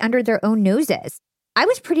Airbnb right under their own noses. I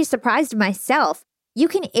was pretty surprised myself. You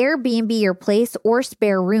can Airbnb your place or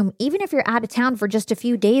spare room even if you're out of town for just a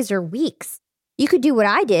few days or weeks. You could do what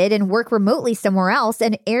I did and work remotely somewhere else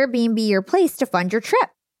and Airbnb your place to fund your trip.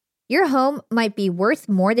 Your home might be worth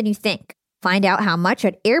more than you think. Find out how much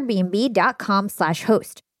at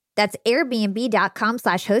airbnb.com/host. That's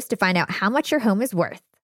airbnb.com/host to find out how much your home is worth.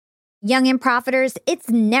 Young and profiters, it's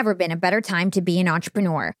never been a better time to be an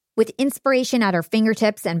entrepreneur. With inspiration at our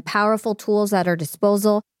fingertips and powerful tools at our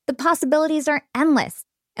disposal, the possibilities are endless.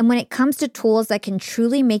 And when it comes to tools that can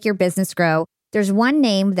truly make your business grow, there's one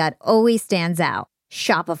name that always stands out: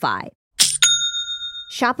 Shopify.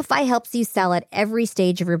 Shopify helps you sell at every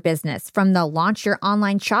stage of your business, from the launch your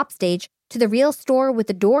online shop stage to the real store with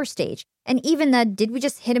the door stage, and even the did we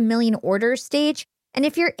just hit 1 million orders stage? And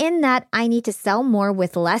if you're in that I need to sell more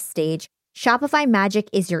with less stage, Shopify Magic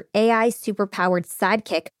is your AI superpowered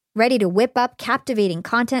sidekick, ready to whip up captivating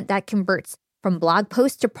content that converts from blog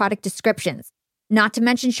posts to product descriptions. Not to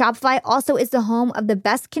mention, Shopify also is the home of the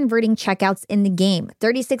best converting checkouts in the game,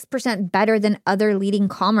 36% better than other leading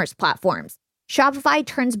commerce platforms. Shopify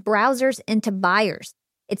turns browsers into buyers.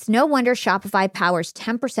 It's no wonder Shopify powers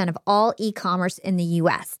 10% of all e-commerce in the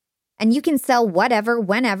US. And you can sell whatever,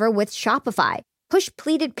 whenever with Shopify. Push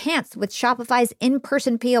pleated pants with Shopify's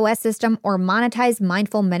in-person POS system, or monetize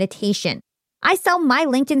mindful meditation. I sell my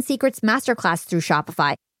LinkedIn Secrets Masterclass through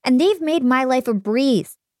Shopify, and they've made my life a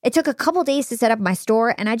breeze. It took a couple days to set up my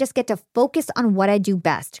store, and I just get to focus on what I do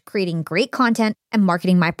best, creating great content and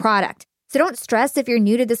marketing my product. So don't stress if you're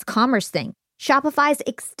new to this commerce thing. Shopify's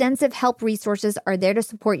extensive help resources are there to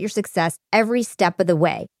support your success every step of the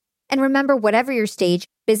way. And remember, whatever your stage,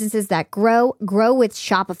 businesses that grow with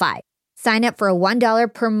Shopify. Sign up for a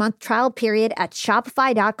 $1 per month trial period at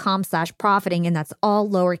shopify.com/profiting, and that's all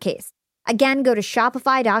lowercase. Again, go to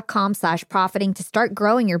shopify.com/profiting to start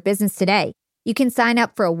growing your business today. You can sign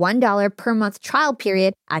up for a $1 per month trial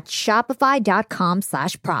period at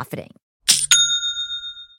shopify.com/profiting.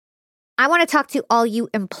 I want to talk to all you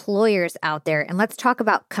employers out there, and let's talk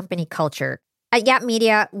about company culture. At Yap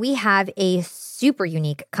Media, we have a super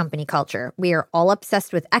unique company culture. We are all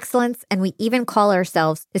obsessed with excellence, and we even call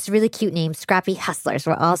ourselves this really cute name, Scrappy Hustlers.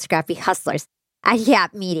 We're all Scrappy Hustlers at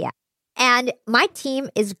Yap Media. And my team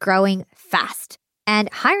is growing fast. And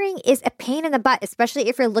hiring is a pain in the butt, especially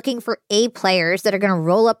if you're looking for A players that are going to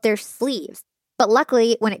roll up their sleeves. But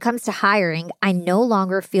luckily, when it comes to hiring, I no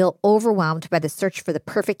longer feel overwhelmed by the search for the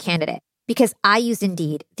perfect candidate, because I use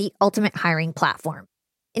Indeed, the ultimate hiring platform.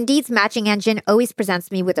 Indeed's matching engine always presents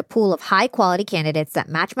me with a pool of high-quality candidates that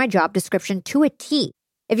match my job description to a T.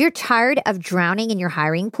 If you're tired of drowning in your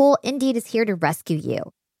hiring pool, Indeed is here to rescue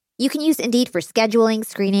you. You can use Indeed for scheduling,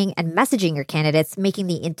 screening, and messaging your candidates, making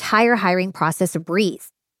the entire hiring process a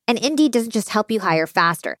breeze. And Indeed doesn't just help you hire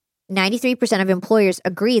faster. 93% of employers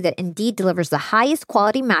agree that Indeed delivers the highest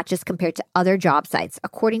quality matches compared to other job sites,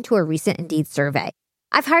 according to a recent Indeed survey.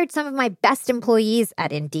 I've hired some of my best employees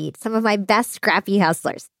at Indeed, some of my best scrappy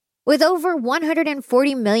hustlers. With over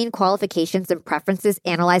 140 million qualifications and preferences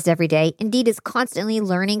analyzed every day, Indeed is constantly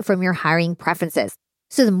learning from your hiring preferences.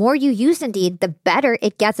 So the more you use Indeed, the better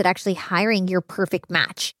it gets at actually hiring your perfect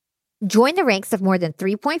match. Join the ranks of more than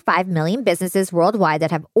 3.5 million businesses worldwide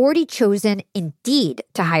that have already chosen Indeed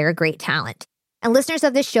to hire great talent. And listeners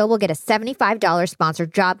of this show will get a $75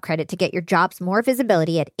 sponsored job credit to get your jobs more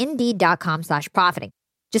visibility at Indeed.com/profiting.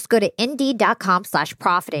 Just go to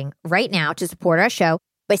Indeed.com/profiting right now to support our show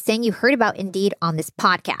by saying you heard about Indeed on this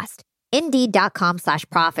podcast.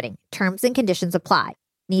 Indeed.com/profiting. Terms and conditions apply.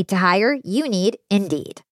 Need to hire? You need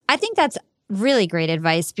Indeed. I think that's really great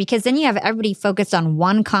advice, because then you have everybody focused on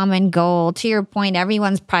one common goal. To your point,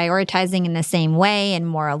 everyone's prioritizing in the same way and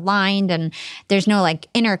more aligned, and there's no like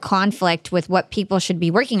inner conflict with what people should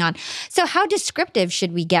be working on. So how descriptive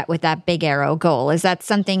should we get with that big arrow goal? Is that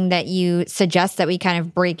something that you suggest that we kind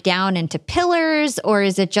of break down into pillars, or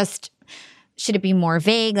is it just, should it be more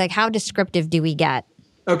vague? Like, how descriptive do we get?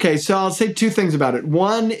 Okay, so I'll say two things about it.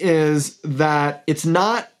 One is that it's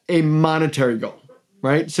not a monetary goal.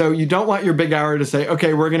 Right? So you don't want your big arrow to say,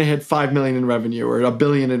 okay, we're going to hit 5 million in revenue or $1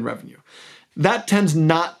 billion in revenue. That tends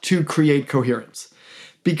not to create coherence,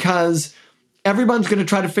 because everyone's going to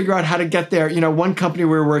try to figure out how to get there. One company we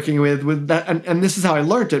were working with that, and this is how I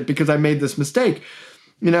learned it, because I made this mistake.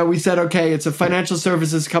 We said, okay, it's a financial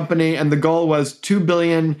services company, and the goal was 2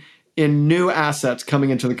 billion in new assets coming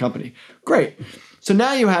into the company. Great. So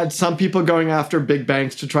now you had some people going after big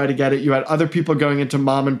banks to try to get it. You had other people going into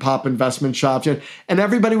mom and pop investment shops. And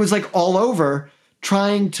everybody was like all over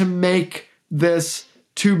trying to make this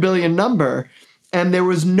 2 billion number. And there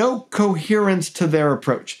was no coherence to their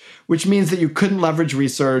approach, which means that you couldn't leverage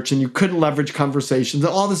research and you couldn't leverage conversations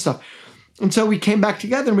and all this stuff. And so we came back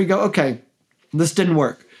together and we go, okay, this didn't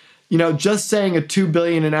work. Just saying a 2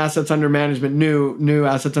 billion in assets under management, new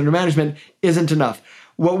assets under management, isn't enough.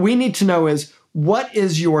 What we need to know is, what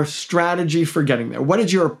is your strategy for getting there? What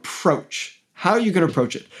is your approach? How are you going to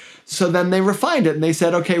approach it? So then they refined it and they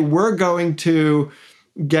said, okay, we're going to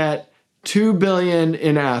get 2 billion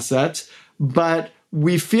in assets, but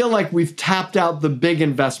we feel like we've tapped out the big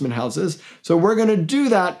investment houses. So we're going to do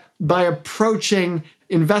that by approaching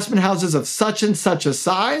investment houses of such and such a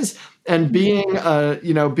size and being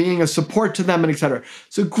a support to them, and et cetera.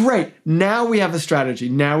 So great. Now we have a strategy.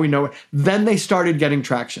 Now we know it. Then they started getting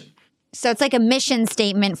traction. So it's like a mission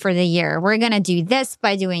statement for the year. We're going to do this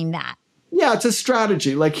by doing that. Yeah, it's a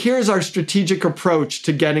strategy. Like, here's our strategic approach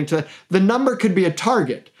to getting to the number. Could be a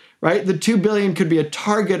target, right? The 2 billion could be a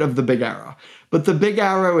target of the big arrow. But the big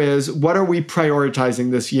arrow is, what are we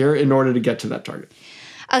prioritizing this year in order to get to that target?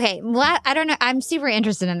 Okay. Well, I don't know. I'm super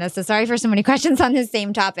interested in this. So sorry for so many questions on this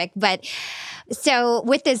same topic. But so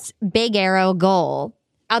with this big arrow goal,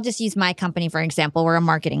 I'll just use my company, for example. We're a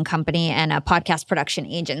marketing company and a podcast production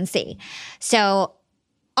agency. So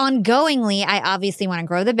ongoingly, I obviously want to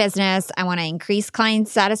grow the business. I want to increase client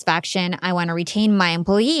satisfaction. I want to retain my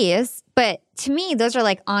employees. But to me, those are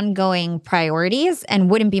like ongoing priorities and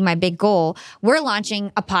wouldn't be my big goal. We're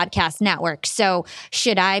launching a podcast network. So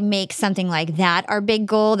should I make something like that our big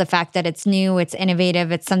goal? The fact that it's new, it's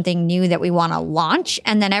innovative, it's something new that we want to launch.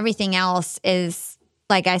 And then everything else is,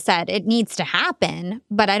 like I said, it needs to happen,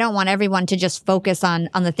 but I don't want everyone to just focus on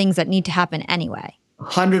the things that need to happen anyway.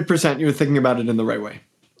 100%. You're thinking about it in the right way.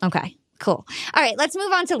 Okay, cool. All right, let's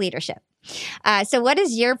move on to leadership. So what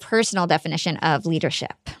is your personal definition of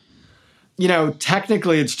leadership?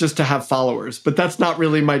 Technically it's just to have followers, but that's not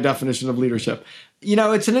really my definition of leadership.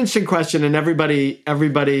 It's an interesting question, and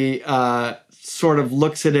everybody sort of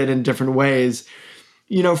looks at it in different ways.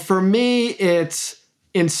 For me, it's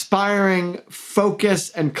inspiring focus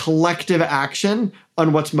and collective action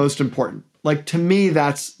on what's most important. Like, to me,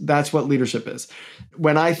 that's what leadership is.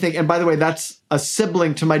 When I think, and by the way, that's a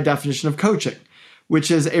sibling to my definition of coaching, which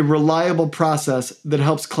is a reliable process that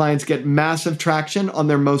helps clients get massive traction on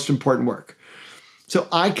their most important work. So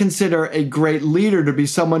I consider a great leader to be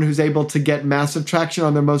someone who's able to get massive traction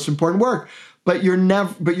on their most important work, but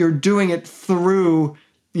you're doing it through,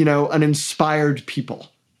 an inspired people,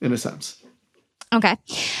 in a sense. Okay.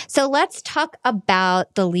 So let's talk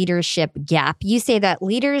about the leadership gap. You say that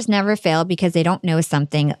leaders never fail because they don't know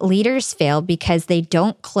something. Leaders fail because they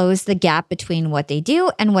don't close the gap between what they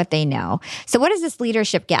do and what they know. So what is this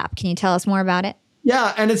leadership gap? Can you tell us more about it?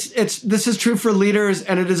 Yeah, and this is true for leaders,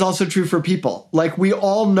 and it is also true for people. Like, we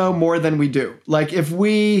all know more than we do. Like, if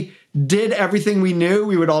we did everything we knew,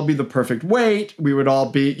 we would all be the perfect weight. We would all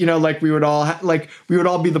be, we would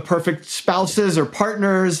all be the perfect spouses or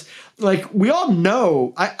partners. Like, we all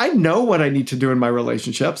know, I know what I need to do in my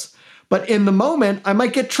relationships, but in the moment I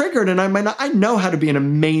might get triggered and I know how to be an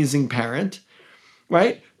amazing parent,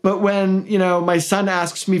 right? But when, my son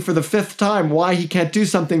asks me for the 5th time why he can't do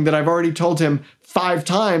something that I've already told him 5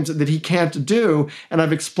 times that he can't do, and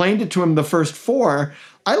I've explained it to him the first 4,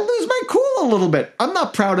 I lose my cool a little bit. I'm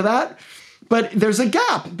not proud of that, but there's a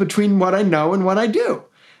gap between what I know and what I do.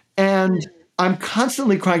 And I'm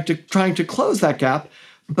constantly trying to close that gap.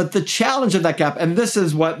 But the challenge of that gap, and this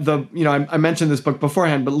is what I mentioned this book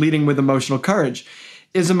beforehand, but Leading with Emotional Courage,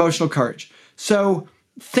 is emotional courage. So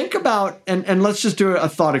think about, and let's just do a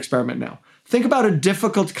thought experiment now. Think about a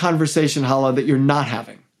difficult conversation, Hala, that you're not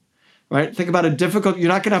having, right? Think about you're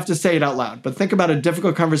not going to have to say it out loud, but think about a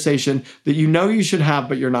difficult conversation that you know you should have,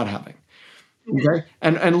 but you're not having. Okay.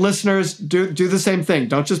 And listeners, do the same thing.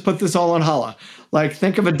 Don't just put this all on Hala. Like,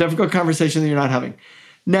 think of a difficult conversation that you're not having.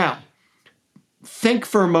 Now, think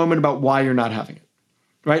for a moment about why you're not having it,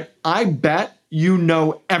 right? I bet you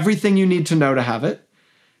know everything you need to know to have it.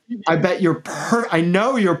 I bet I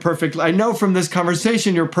know from this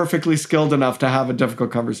conversation, you're perfectly skilled enough to have a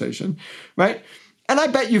difficult conversation, right? And I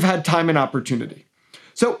bet you've had time and opportunity.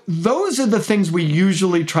 So those are the things we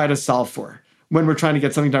usually try to solve for when we're trying to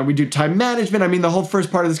get something done. We do time management. I mean, the whole first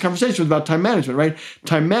part of this conversation was about time management, right?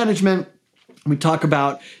 Time management. We talk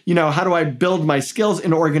about, how do I build my skills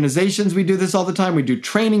in organizations? We do this all the time. We do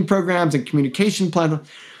training programs and communication plans.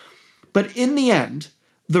 But in the end,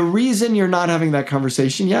 the reason you're not having that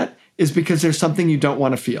conversation yet is because there's something you don't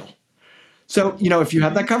want to feel. So, if you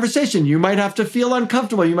have that conversation, you might have to feel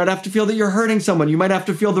uncomfortable. You might have to feel that you're hurting someone. You might have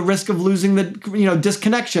to feel the risk of losing the,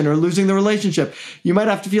 disconnection or losing the relationship. You might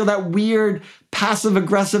have to feel that weird passive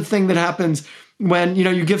aggressive thing that happens when,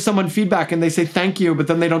 you give someone feedback and they say thank you, but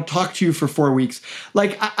then they don't talk to you for 4 weeks.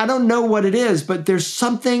 Like, I don't know what it is, but there's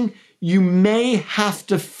something you may have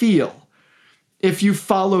to feel if you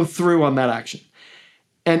follow through on that action.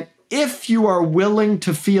 And if you are willing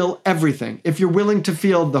to feel everything, if you're willing to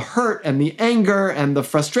feel the hurt and the anger and the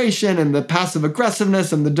frustration and the passive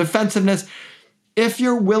aggressiveness and the defensiveness, if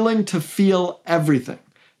you're willing to feel everything,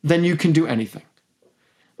 then you can do anything,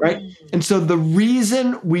 right? And so the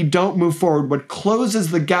reason we don't move forward, what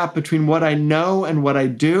closes the gap between what I know and what I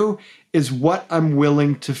do, is what I'm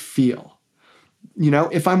willing to feel.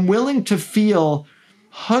 If I'm willing to feel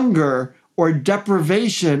hunger or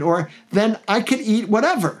deprivation, then I could eat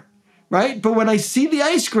whatever. Right? But when I see the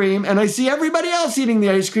ice cream and I see everybody else eating the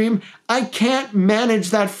ice cream, I can't manage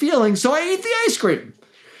that feeling, so I eat the ice cream,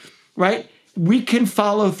 right? We can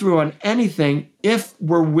follow through on anything if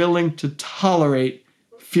we're willing to tolerate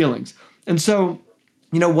feelings. And so,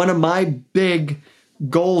 one of my big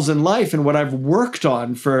goals in life and what I've worked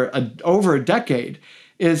on for over a decade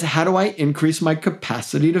is, how do I increase my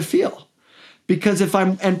capacity to feel? Because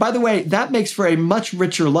and by the way, that makes for a much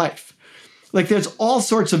richer life. Like, there's all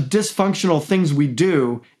sorts of dysfunctional things we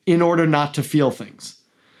do in order not to feel things,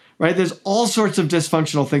 right? There's all sorts of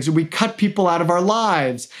dysfunctional things. We cut people out of our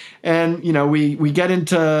lives, and, we get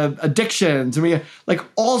into addictions, and we like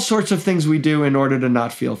all sorts of things we do in order to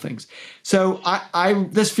not feel things. So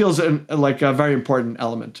this feels like a very important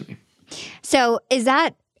element to me. So is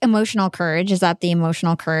that emotional courage? Is that the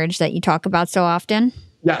emotional courage that you talk about so often?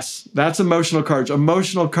 Yes, that's emotional courage.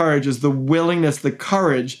 Emotional courage is the willingness, the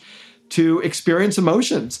courage to experience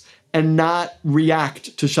emotions and not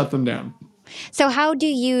react to shut them down. So how do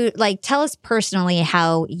you, tell us personally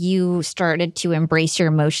how you started to embrace your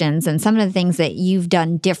emotions and some of the things that you've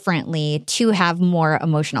done differently to have more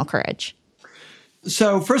emotional courage?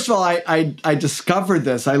 So first of all, I discovered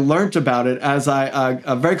this. I learned about it as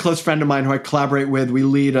a very close friend of mine who I collaborate with. We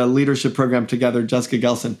lead a leadership program together, Jessica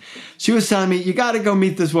Gelson. She was telling me, you got to go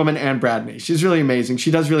meet this woman, Ann Bradney. She's really amazing.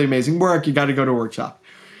 She does really amazing work. You got to go to a workshop.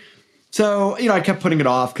 So, I kept putting it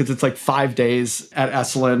off because it's like 5 days at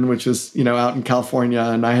Esalen, which is, out in California.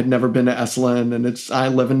 And I had never been to Esalen, and I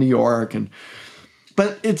live in New York.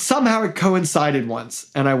 But somehow it coincided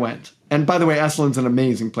once, and I went. And by the way, Esalen's an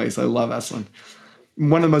amazing place. I love Esalen.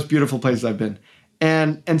 One of the most beautiful places I've been.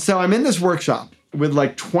 And so I'm in this workshop with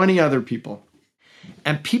like 20 other people.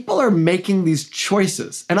 And people are making these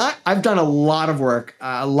choices. And I've done a lot of work,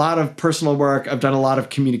 a lot of personal work. I've done a lot of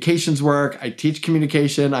communications work. I teach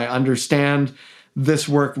communication. I understand this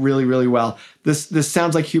work really, really well. This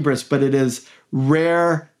sounds like hubris, but it is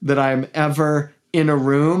rare that I'm ever in a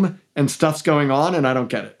room and stuff's going on and I don't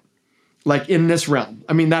get it. Like, in this realm.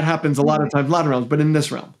 I mean, that happens a lot of times, a lot of realms, but in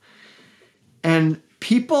this realm. And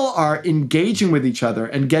people are engaging with each other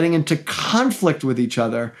and getting into conflict with each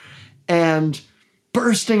other and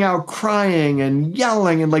bursting out crying and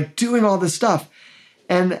yelling and doing all this stuff.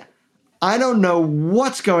 And I don't know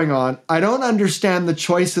what's going on. I don't understand the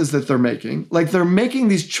choices that they're making. They're making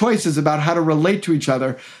these choices about how to relate to each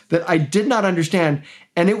other that I did not understand.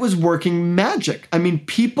 And it was working magic. I mean,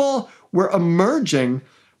 people were emerging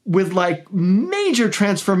with major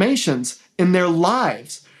transformations in their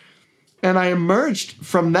lives. And I emerged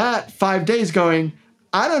from that 5 days going,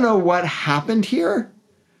 I don't know what happened here,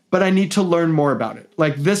 but I need to learn more about it.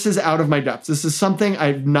 This is out of my depths. This is something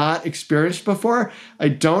I've not experienced before. I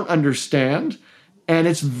don't understand. And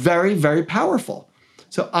it's very, very powerful.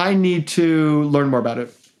 So I need to learn more about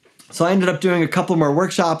it. So I ended up doing a couple more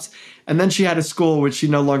workshops. And then she had a school, which she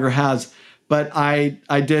no longer has. But I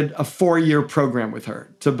did a 4-year program with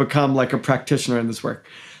her to become a practitioner in this work.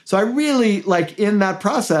 So I really, like, in that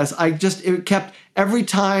process, it kept, every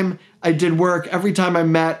time I did work, every time I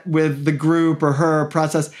met with the group or her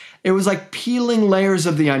process, it was like peeling layers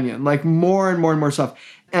of the onion, like more and more and more stuff.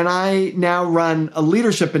 And I now run a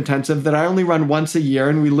leadership intensive that I only run once a year,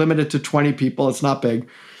 and we limit it to 20 people. It's not big,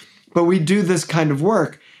 but we do this kind of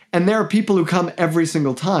work. And there are people who come every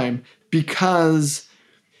single time because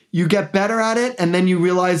you get better at it, and then you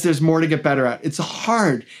realize there's more to get better at. It's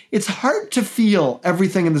hard. It's hard to feel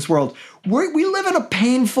everything in this world. We live in a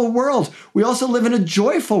painful world. We also live in a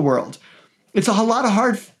joyful world. It's a lot of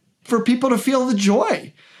hard for people to feel the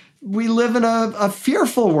joy. We live in a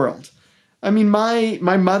fearful world. I mean, my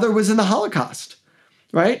mother was in the Holocaust,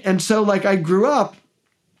 right? And so, like, I grew up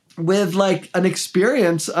with, like, an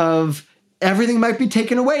experience of everything might be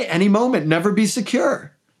taken away any moment, never be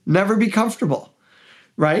secure, never be comfortable,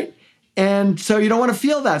 right? And so you don't want to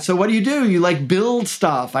feel that. So what do? You like build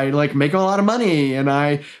stuff. I like make a lot of money, and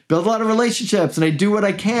I build a lot of relationships, and I do what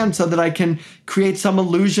I can so that I can create some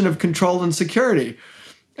illusion of control and security.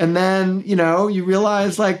 And then, you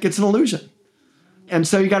realize, like, it's an illusion. And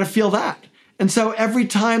so you got to feel that. And so every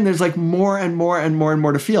time there's, like, more and more and more and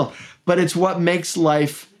more to feel. But it's what makes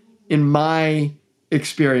life, in my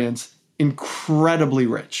experience, incredibly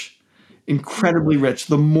rich. Incredibly rich.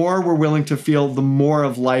 The more we're willing to feel, the more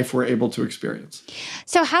of life we're able to experience.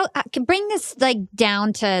 So how bring this, like,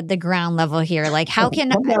 down to the ground level here? Like, how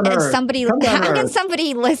can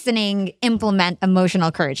somebody listening implement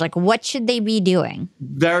emotional courage? Like, what should they be doing?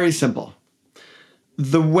 Very simple.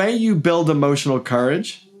 The way you build emotional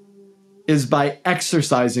courage is by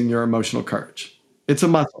exercising your emotional courage. It's a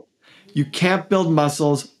muscle. You can't build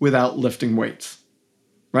muscles without lifting weights,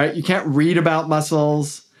 right? You can't read about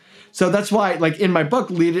muscles. So that's why, like, in my book,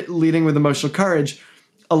 Leading with Emotional Courage,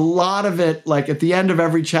 a lot of it, like, at the end of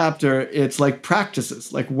every chapter, it's like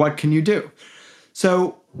practices, like, what can you do?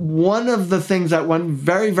 So one of the things that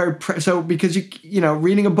because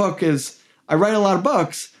reading a book I write a lot of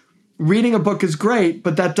books. Reading a book is great,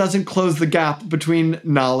 but that doesn't close the gap between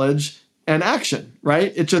knowledge and action,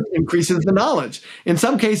 right? It just increases the knowledge. In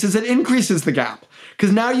some cases, it increases the gap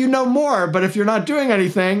because now you know more, but if you're not doing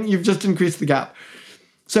anything, you've just increased the gap.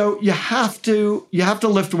 So you have to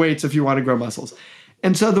lift weights if you want to grow muscles.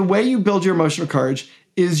 And so the way you build your emotional courage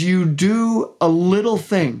is you do a little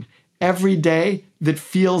thing every day that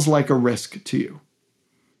feels like a risk to you.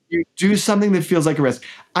 You do something that feels like a risk.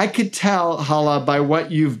 I could tell, Hala, by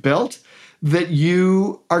what you've built, that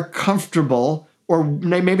you are comfortable, or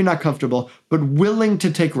maybe not comfortable, but willing to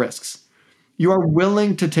take risks. You are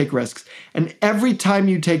willing to take risks. And every time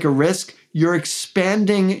you take a risk, you're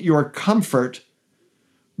expanding your comfort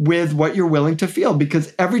with what you're willing to feel.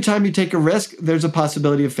 Because every time you take a risk, there's a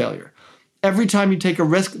possibility of failure. Every time you take a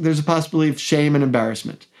risk, there's a possibility of shame and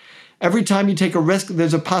embarrassment. Every time you take a risk,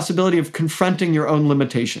 there's a possibility of confronting your own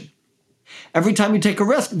limitation. Every time you take a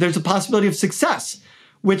risk, there's a possibility of success,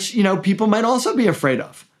 which, people might also be afraid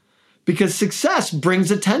of. Because success brings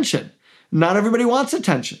attention. Not everybody wants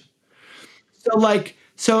attention.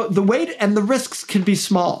 So the risks can be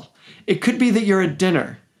small. It could be that you're at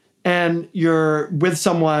dinner and you're with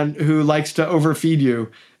someone who likes to overfeed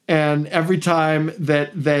you. And every time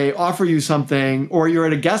that they offer you something, or you're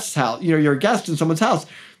at a guest's house, you're a guest in someone's house,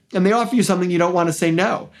 and they offer you something, you don't want to say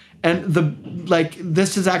no. And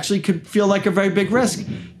this is actually could feel like a very big risk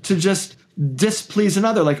to just displease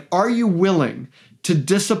another. Like, are you willing to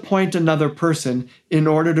disappoint another person in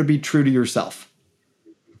order to be true to yourself?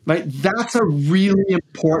 Right? That's a really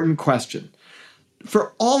important question.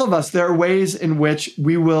 For all of us, there are ways in which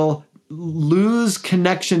we will lose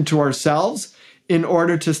connection to ourselves in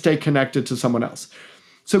order to stay connected to someone else.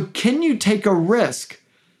 So can you take a risk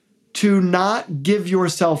to not give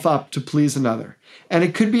yourself up to please another? And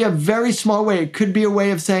it could be a very small way. It could be a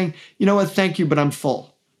way of saying, you know what, thank you, but I'm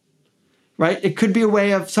full. Right? It could be a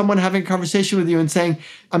way of someone having a conversation with you and saying,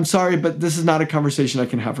 I'm sorry, but this is not a conversation I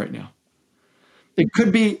can have right now. It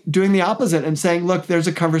could be doing the opposite and saying, look, there's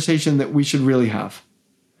a conversation that we should really have.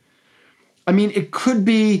 I mean, it could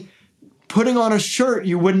be putting on a shirt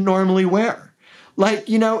you wouldn't normally wear. Like,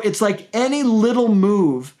 it's like any little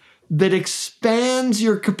move that expands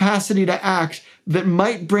your capacity to act that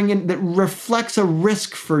reflects a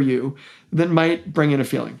risk for you, that might bring in a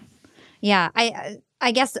feeling. Yeah,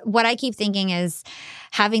 I guess what I keep thinking is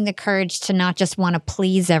having the courage to not just want to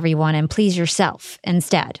please everyone and please yourself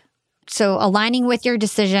instead. So aligning with your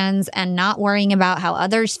decisions and not worrying about how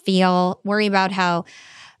others feel, not worrying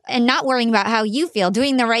about how you feel,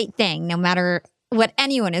 doing the right thing, no matter what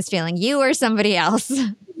anyone is feeling, you or somebody else.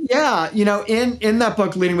 Yeah, in that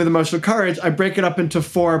book, Leading with Emotional Courage, I break it up into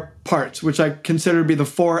 4 parts, which I consider to be the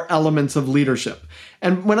 4 elements of leadership.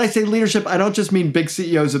 And when I say leadership, I don't just mean big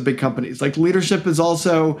CEOs of big companies. Like leadership is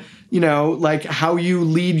also, like how you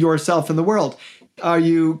lead yourself in the world. Are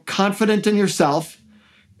you confident in yourself,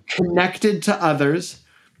 connected to others,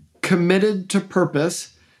 committed to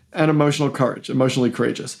purpose, and emotionally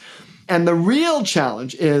courageous? And the real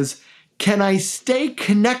challenge is, can I stay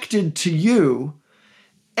connected to you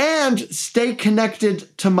and stay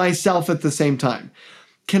connected to myself at the same time?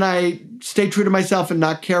 Can I stay true to myself and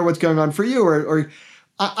not care what's going on for you? Or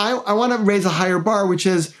I want to raise a higher bar, which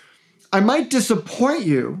is I might disappoint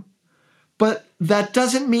you, but that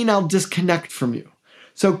doesn't mean I'll disconnect from you.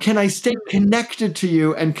 So can I stay connected to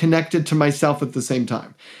you and connected to myself at the same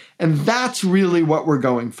time? And that's really what we're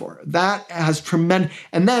going for. That has tremendous.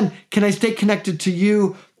 And then can I stay connected to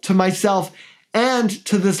you, to myself, and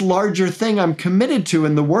to this larger thing I'm committed to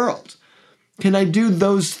in the world? Can I do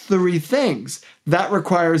those 3 things? That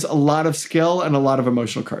requires a lot of skill and a lot of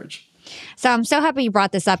emotional courage. So I'm so happy you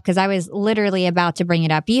brought this up because I was literally about to bring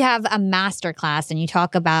it up. You have a masterclass and you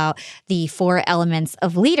talk about the 4 elements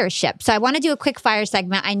of leadership. So I want to do a quick fire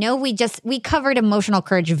segment. I know we covered emotional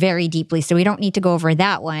courage very deeply, so we don't need to go over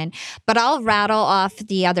that one, but I'll rattle off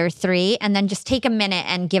the other 3 and then just take a minute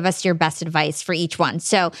and give us your best advice for each one.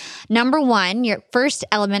 So number 1, your first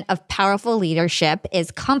element of powerful leadership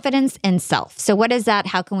is confidence in self. So what is that?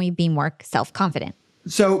 How can we be more self-confident?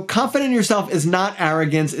 So confident in yourself is not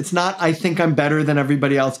arrogance. It's not, I think I'm better than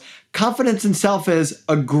everybody else. Confidence in self is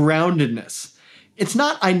a groundedness. It's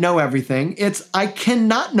not, I know everything. It's, I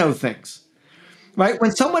cannot know things, right?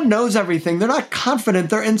 When someone knows everything, they're not confident,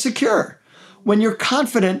 they're insecure. When you're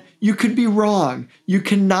confident, you could be wrong. You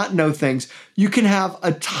cannot know things. You can have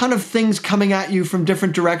a ton of things coming at you from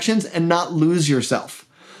different directions and not lose yourself.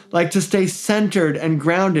 Like to stay centered and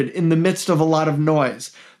grounded in the midst of a lot of noise.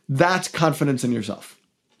 That's confidence in yourself.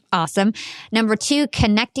 Awesome. Number 2,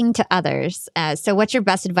 connecting to others. So what's your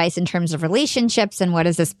best advice in terms of relationships and what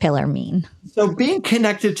does this pillar mean? So being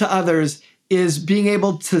connected to others is being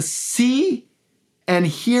able to see and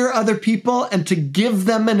hear other people and to give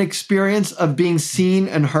them an experience of being seen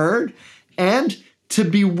and heard, and to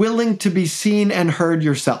be willing to be seen and heard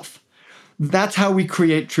yourself. That's how we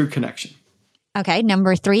create true connection. Okay.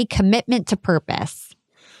 Number 3, commitment to purpose.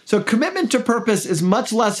 So commitment to purpose is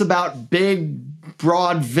much less about big,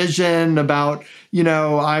 broad vision, about,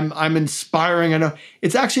 I'm inspiring. I know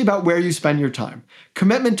it's actually about where you spend your time.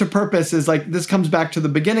 Commitment to purpose is like, this comes back to the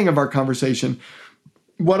beginning of our conversation,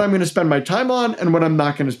 what I'm going to spend my time on and what I'm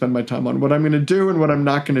not going to spend my time on, what I'm going to do and what I'm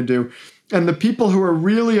not going to do. And the people who are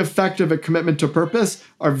really effective at commitment to purpose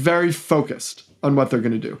are very focused on what they're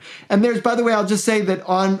going to do. And there's, by the way, I'll just say that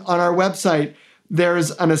on our website,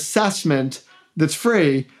 there's an assessment that's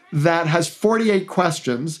free that has 48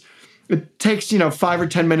 questions. It takes, 5 or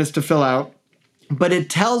 10 minutes to fill out, but it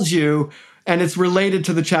tells you, and it's related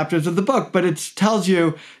to the chapters of the book, but it tells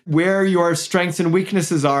you where your strengths and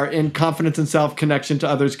weaknesses are in confidence in self, connection to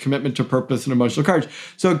others, commitment to purpose, and emotional courage.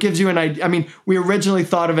 So it gives you an idea. I mean, we originally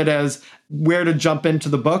thought of it as where to jump into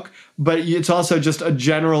the book, but it's also just a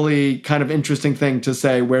generally kind of interesting thing to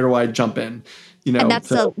say, where do I jump in? And that's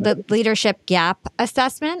the leadership gap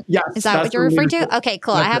assessment? Yes. Is that what you're referring to? Okay,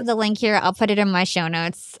 cool. I have the link here. I'll put it in my show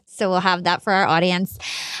notes. So we'll have that for our audience.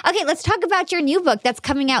 Okay, let's talk about your new book that's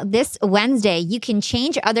coming out this Wednesday. You Can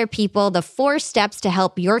Change Other People, the 4 steps to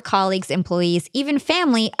help your colleagues, employees, even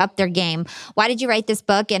family up their game. Why did you write this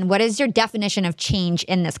book? And what is your definition of change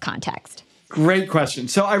in this context? Great question.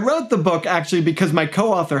 So I wrote the book actually because my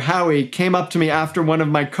co-author, Howie, came up to me after one of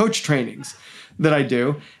my coach trainings that I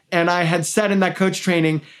do. And I had said in that coach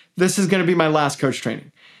training, this is going to be my last coach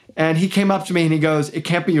training. And he came up to me and he goes, it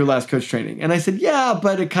can't be your last coach training. And I said, yeah,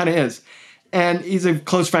 but it kind of is. And he's a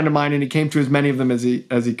close friend of mine and he came to as many of them as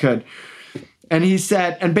he could. And he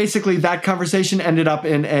said, and basically that conversation ended up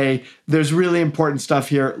in there's really important stuff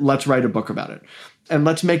here. Let's write a book about it. And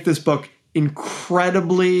let's make this book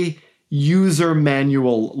incredibly user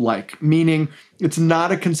manual-like, meaning it's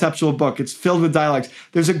not a conceptual book. It's filled with dialogues.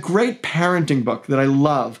 There's a great parenting book that I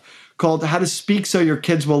love called How to Speak So Your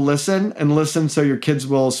Kids Will Listen and Listen So Your Kids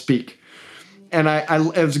Will Speak. And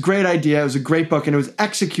it was a great idea. It was a great book and it was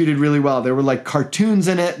executed really well. There were like cartoons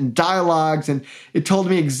in it and dialogues and it told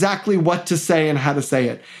me exactly what to say and how to say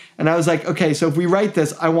it. And I was like, okay, so if we write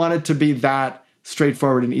this, I want it to be that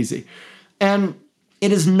straightforward and easy. And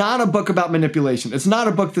it is not a book about manipulation. It's not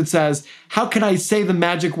a book that says, how can I say the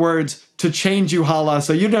magic words to change you, Hala,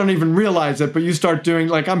 so you don't even realize it, but you start doing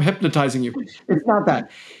like I'm hypnotizing you. It's not that.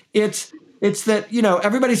 It's that,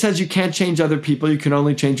 everybody says you can't change other people. You can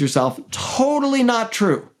only change yourself. Totally not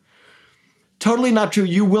true. totally not true.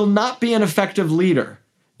 You will not be an effective leader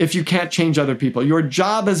if you can't change other people. Your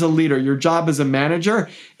job as a leader, your job as a manager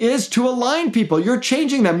is to align people. You're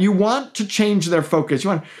changing them. You want to change their focus.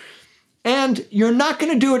 And you're not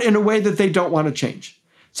going to do it in a way that they don't want to change.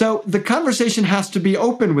 So the conversation has to be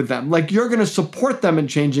open with them. Like, you're going to support them in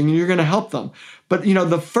changing and you're going to help them. But,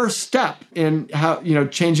 the first step in how,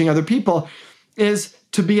 changing other people is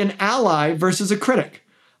to be an ally versus a critic.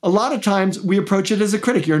 A lot of times we approach it as a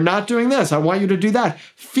critic. You're not doing this. I want you to do that.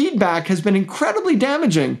 Feedback has been incredibly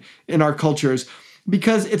damaging in our cultures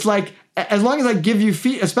because it's like, as long as I give you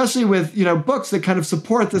feedback, especially with, books that kind of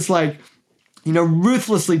support this, like,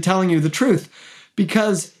 ruthlessly telling you the truth,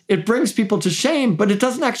 because it brings people to shame, but it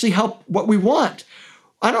doesn't actually help what we want.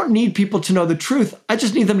 I don't need people to know the truth. I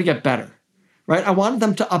just need them to get better, right? I want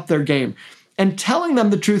them to up their game. And telling them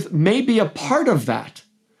the truth may be a part of that.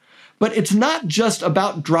 But it's not just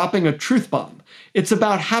about dropping a truth bomb. It's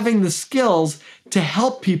about having the skills to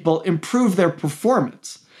help people improve their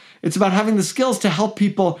performance. It's about having the skills to help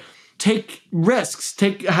people take risks,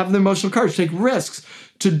 have the emotional courage, take risks,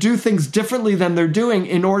 to do things differently than they're doing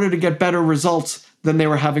in order to get better results than they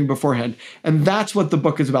were having beforehand. And that's what the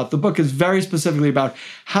book is about. The book is very specifically about,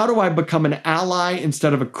 how do I become an ally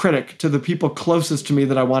instead of a critic to the people closest to me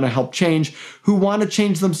that I want to help change, who want to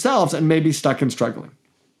change themselves and may be stuck and struggling.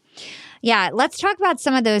 Yeah, let's talk about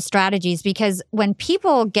some of those strategies, because when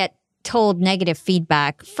people get told negative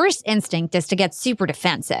feedback, first instinct is to get super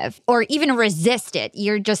defensive or even resist it.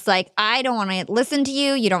 You're just like, I don't want to listen to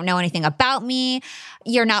you. You don't know anything about me.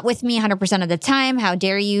 You're not with me 100% of the time. How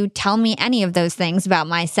dare you tell me any of those things about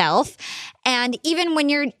myself? And even when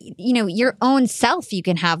you're, your own self, you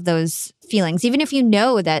can have those feelings. Even if you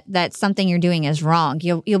know that something you're doing is wrong,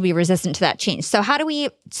 you'll be resistant to that change. So how do we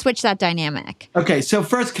switch that dynamic? Okay, so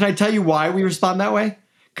first, can I tell you why we respond that way?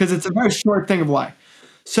 Because it's a very short thing of why.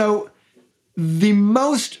 So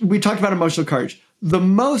we talked about emotional courage. The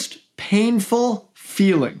most painful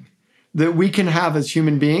feeling that we can have as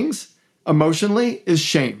human beings emotionally is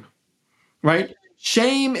shame, right?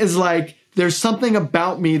 Shame is like, there's something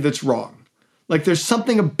about me that's wrong. Like, there's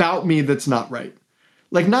something about me that's not right.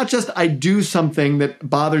 Like, not just I do something that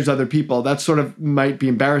bothers other people. That sort of might be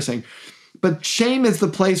embarrassing. But shame is the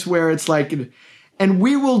place where it's like, and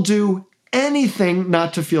we will do anything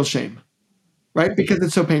not to feel shame, right? Because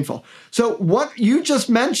it's so painful. So what you just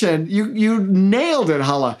mentioned, you nailed it,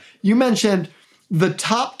 Hala. You mentioned the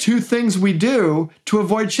top two things we do to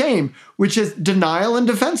avoid shame, which is denial and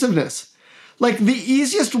defensiveness. Like, the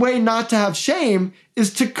easiest way not to have shame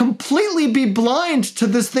is to completely be blind to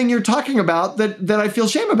this thing you're talking about that I feel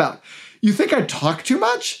shame about. You think I talk too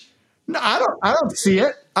much? No, I don't see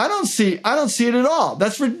it. I don't see it at all.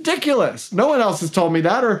 That's ridiculous. No one else has told me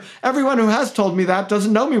that, or everyone who has told me that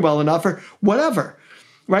doesn't know me well enough, or whatever.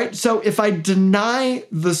 Right? So if I deny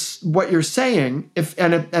what you're saying,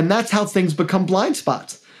 and that's how things become blind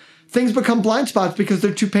spots. Things become blind spots because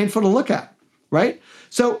they're too painful to look at, right?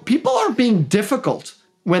 So people aren't being difficult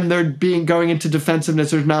when they're going into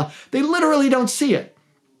defensiveness or denial. They literally don't see it.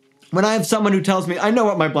 When I have someone who tells me, I know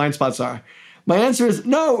what my blind spots are, my answer is,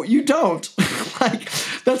 no, you don't. Like,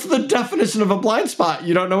 that's the definition of a blind spot.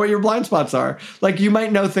 You don't know what your blind spots are. Like, you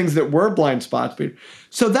might know things that were blind spots.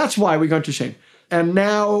 So that's why we go into shame. And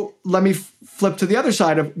now let me flip to the other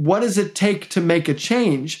side of, what does it take to make a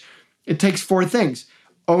change? It takes four things: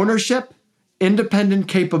 ownership, independent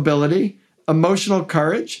capability, emotional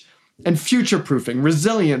courage, and future-proofing,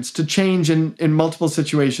 resilience to change in multiple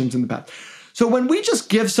situations in the past. So when we just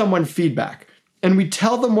give someone feedback and we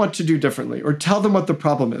tell them what to do differently or tell them what the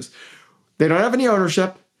problem is, they don't have any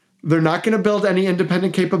ownership. They're not going to build any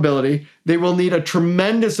independent capability. They will need a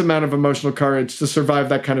tremendous amount of emotional courage to survive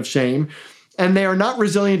that kind of shame. And they are not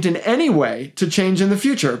resilient in any way to change in the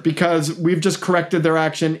future because we've just corrected their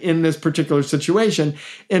action in this particular situation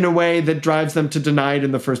in a way that drives them to deny it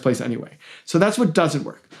in the first place anyway. So that's what doesn't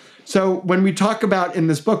work. So when we talk about in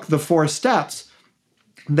this book, the 4 steps,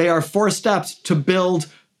 they are 4 steps to build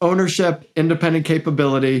ownership, independent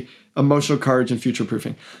capability, emotional courage, and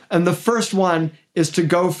future-proofing. And the first one is to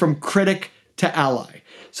go from critic to ally.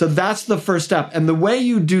 So that's the first step. And the way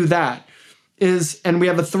you do that is, and we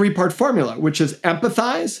have a 3-part formula, which is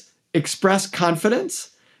empathize, express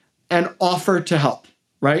confidence, and offer to help,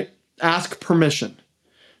 right? Ask permission,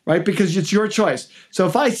 right? Because it's your choice. So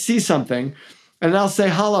if I see something and I'll say,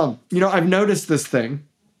 Hala, I've noticed this thing.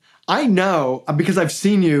 I know, because I've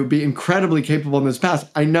seen you be incredibly capable in this past,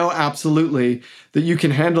 I know absolutely that you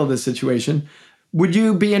can handle this situation. Would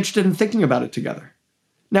you be interested in thinking about it together?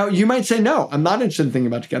 Now, you might say, no, I'm not interested in thinking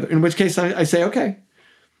about it together, in which case I say, okay.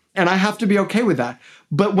 And I have to be okay with that.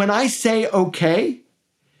 But when I say okay,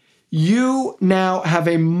 you now have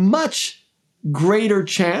a much greater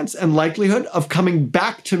chance and likelihood of coming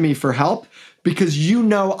back to me for help because you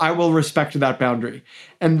know I will respect that boundary.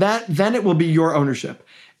 And then it will be your ownership.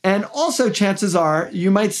 And also chances are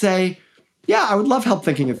you might say, yeah, I would love help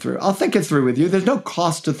thinking it through. I'll think it through with you. There's no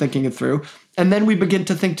cost to thinking it through. And then we begin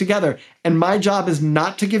to think together. And my job is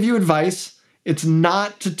not to give you advice. It's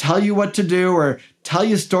not to tell you what to do or tell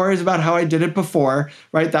you stories about how I did it before,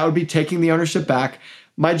 right? That would be taking the ownership back.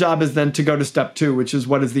 My job is then to go to step 2, which is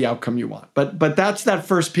what is the outcome you want. But that's that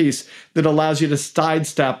first piece that allows you to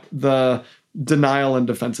sidestep the denial and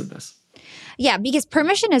defensiveness. Yeah, because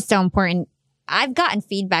permission is so important. I've gotten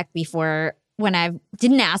feedback before when I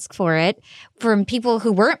didn't ask for it from people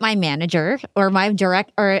who weren't my manager or my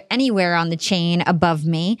direct or anywhere on the chain above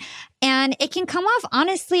me. And it can come off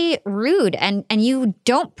honestly rude and you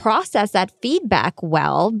don't process that feedback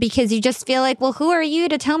well because you just feel like, well, who are you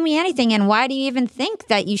to tell me anything? And why do you even think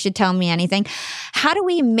that you should tell me anything? How do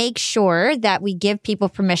we make sure that we give people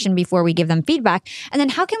permission before we give them feedback? And then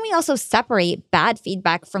how can we also separate bad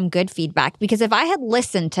feedback from good feedback? Because if I had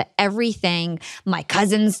listened to everything my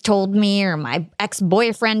cousins told me or my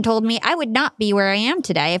ex-boyfriend told me, I would not be where I am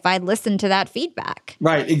today if I'd listened to that feedback.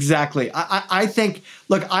 Right, exactly. I think,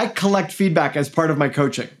 look, I collect feedback as part of my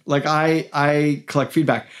coaching. Like I collect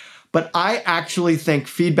feedback, but I actually think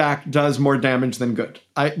feedback does more damage than good.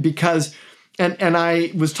 Because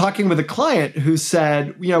I was talking with a client who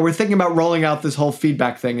said, we're thinking about rolling out this whole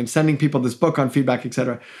feedback thing and sending people this book on feedback, et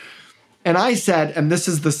cetera. And I said, and this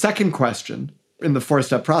is the second question in the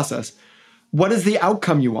 4-step process, what is the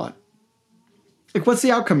outcome you want? Like, what's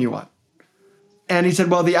the outcome you want? And he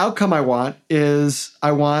said, well, the outcome I want is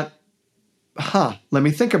let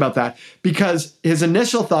me think about that. Because his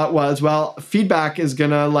initial thought was, well, feedback is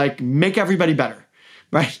going to make everybody better,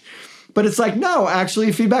 right? But it's like, no,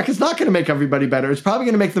 actually, feedback is not going to make everybody better. It's probably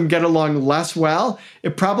going to make them get along less well.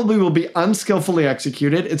 It probably will be unskillfully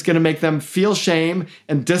executed. It's going to make them feel shame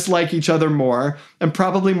and dislike each other more and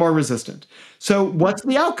probably more resistant. So what's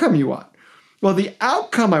the outcome you want? Well, the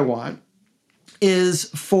outcome I want is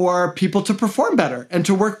for people to perform better and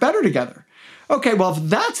to work better together. Okay, well, if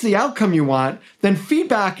that's the outcome you want, then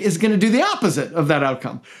feedback is going to do the opposite of that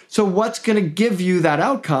outcome. So what's going to give you that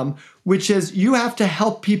outcome, which is you have to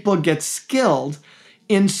help people get skilled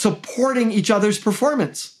in supporting each other's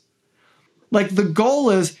performance. Like the goal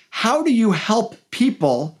is, how do you help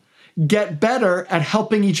people get better at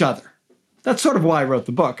helping each other? That's sort of why I wrote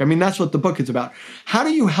the book. I mean, that's what the book is about. How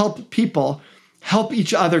do you help people help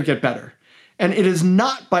each other get better? And it is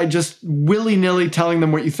not by just willy-nilly telling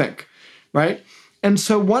them what you think, right? And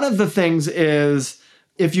so one of the things is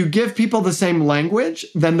if you give people the same language,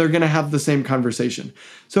 then they're going to have the same conversation.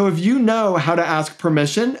 So if you know how to ask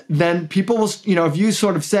permission, then people will, if you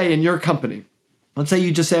sort of say in your company, let's say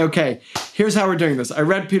you just say, okay, here's how we're doing this. I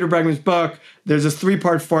read Peter Bregman's book. There's this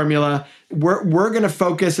 3-part formula. We're going to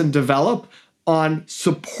focus and develop on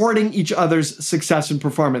supporting each other's success and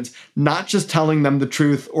performance, not just telling them the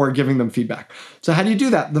truth or giving them feedback. So how do you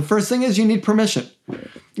do that? The first thing is you need permission.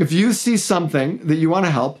 If you see something that you want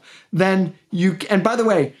to help, then and by the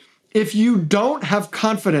way, if you don't have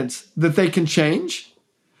confidence that they can change,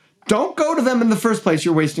 don't go to them in the first place.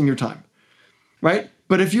 You're wasting your time, right?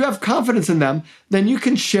 But if you have confidence in them, then you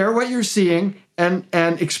can share what you're seeing and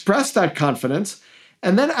express that confidence.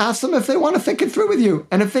 And then ask them if they want to think it through with you.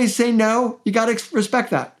 And if they say no, you got to respect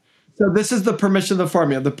that. So this is the permission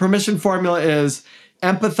formula. The permission formula is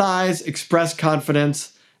empathize, express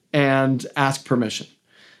confidence, and ask permission.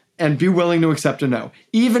 And be willing to accept a no.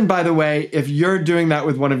 Even, by the way, if you're doing that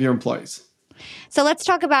with one of your employees. So let's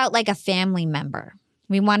talk about a family member.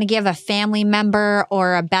 We want to give a family member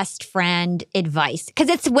or a best friend advice because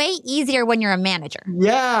it's way easier when you're a manager.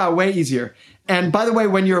 Yeah, way easier. And by the way,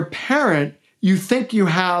 when you're a parent, you think you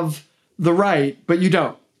have the right, but you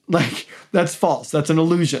don't. That's false. That's an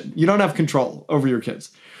illusion. You don't have control over your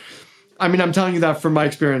kids. I mean, I'm telling you that from my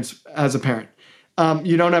experience as a parent.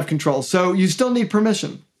 You don't have control. So you still need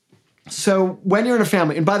permission. So when you're in a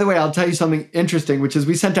family, and by the way, I'll tell you something interesting, which is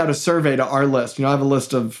we sent out a survey to our list. I have a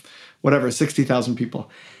list of 60,000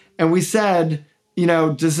 people. And we said,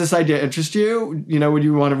 does this idea interest you? Would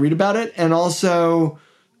you want to read about it? And also,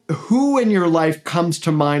 who in your life comes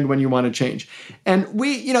to mind when you want to change? And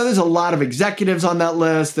there's a lot of executives on that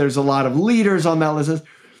list. There's a lot of leaders on that list.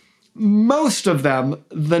 Most of them,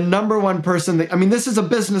 the number one person, this is a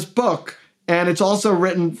business book and it's also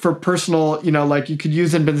written for personal, you could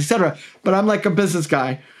use in business, et cetera. But I'm like a business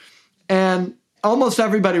guy. And almost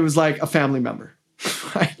everybody was like a family member,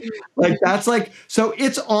 right? So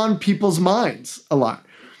it's on people's minds a lot.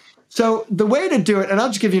 So the way to do it, and I'll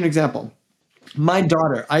just give you an example. My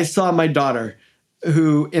daughter, I saw my daughter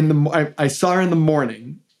who I saw her in the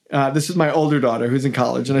morning. This is my older daughter who's in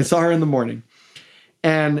college, and I saw her in the morning,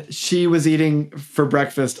 and she was eating for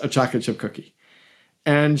breakfast a chocolate chip cookie.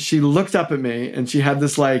 And she looked up at me, and she had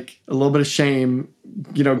this like a little bit of shame,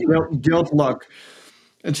 guilt look.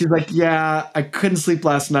 And she's like, yeah, I couldn't sleep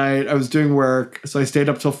last night. I was doing work, so I stayed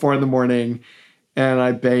up till 4 a.m, and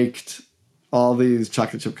I baked all these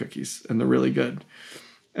chocolate chip cookies, and they're really good.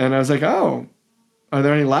 And I was like, oh, are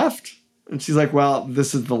there any left? And she's like, well,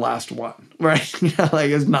 this is the last one, right?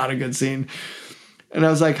 Like it's not a good scene. And I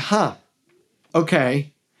was like, huh,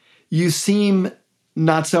 okay. You seem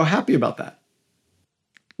not so happy about that.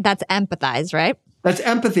 That's empathize, right? That's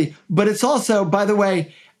empathy. But it's also, by the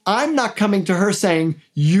way, I'm not coming to her saying,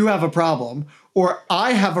 you have a problem, or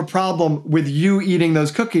I have a problem with you eating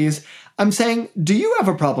those cookies. I'm saying, do you have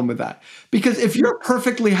a problem with that? Because if you're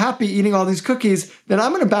perfectly happy eating all these cookies, then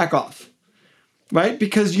I'm going to back off. Right?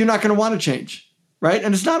 Because you're not going to want to change, right?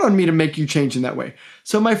 And it's not on me to make you change in that way.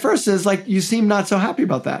 So my first is like, you seem not so happy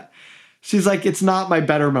about that. She's like, it's not my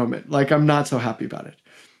better moment. Like, I'm not so happy about it.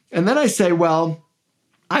 And then I say, well,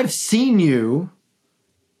 I've seen you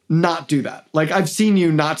not do that. Like, I've seen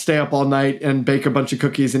you not stay up all night and bake a bunch of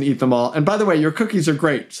cookies and eat them all. And by the way, your cookies are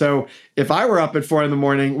great. So if I were up at 4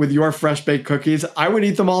 a.m. with your fresh baked cookies, I would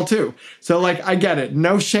eat them all too. So like, I get it.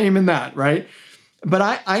 No shame in that, right?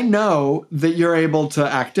 But I know that you're able to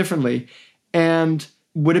act differently. And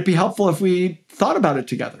would it be helpful if we thought about it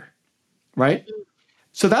together? Right?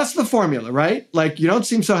 So that's the formula, right? Like, you don't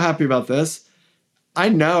seem so happy about this. I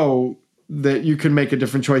know that you can make a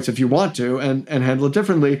different choice if you want to and handle it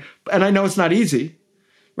differently. And I know it's not easy,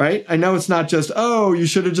 right? I know it's not just, oh, you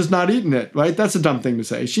should have just not eaten it, right? That's a dumb thing to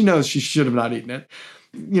say. She knows she should have not eaten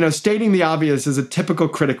it. Stating the obvious is a typical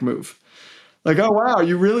critic move. Like, oh, wow,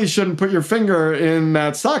 you really shouldn't put your finger in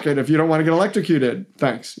that socket if you don't want to get electrocuted.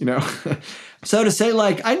 Thanks, So to say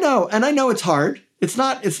like, I know it's hard. It's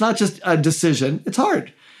not just a decision. It's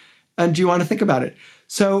hard. And do you want to think about it?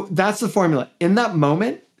 So that's the formula. In that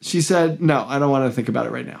moment, she said, no, I don't want to think about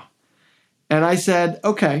it right now. And I said,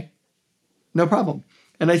 okay, no problem.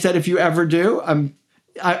 And I said, if you ever do,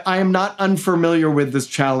 I am not unfamiliar with this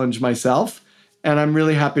challenge myself, and I'm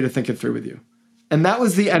really happy to think it through with you. And that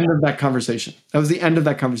was the end of that conversation.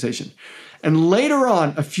 And later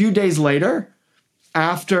on, a few days later,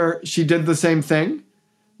 after she did the same thing,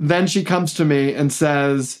 then she comes to me and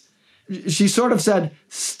says, she sort of said,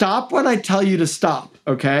 stop when I tell you to stop,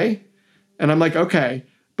 okay? And I'm like, okay,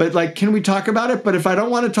 but like, can we talk about it? But if I don't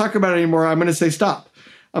want to talk about it anymore, I'm going to say stop.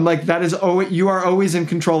 I'm like, you are always in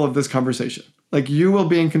control of this conversation. Like, you will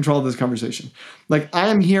be in control of this conversation. Like, I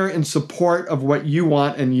am here in support of what you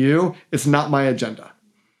want and it's not my agenda.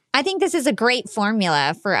 I think this is a great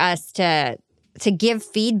formula for us to give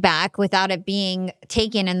feedback without it being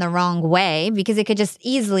taken in the wrong way, because it could just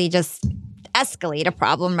easily just escalate a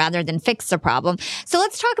problem rather than fix a problem. So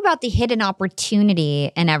let's talk about the hidden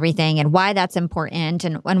opportunity and everything, and why that's important,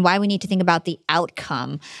 and why we need to think about the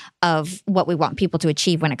outcome of what we want people to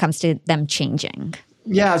achieve when it comes to them changing.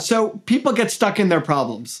 Yeah, so people get stuck in their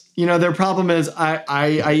problems. Their problem is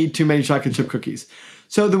I eat too many chocolate chip cookies.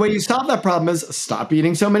 So the way you solve that problem is stop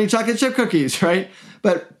eating so many chocolate chip cookies, right?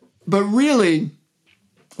 But really,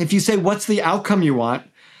 if you say, what's the outcome you want?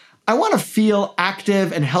 I want to feel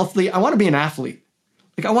active and healthy. I want to be an athlete.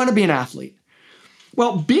 Like, I want to be an athlete.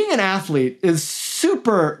 Well, being an athlete is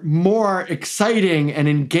super more exciting and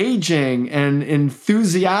engaging and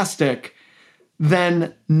enthusiastic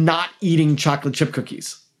than not eating chocolate chip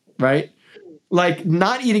cookies, right? Like,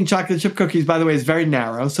 not eating chocolate chip cookies, by the way, is very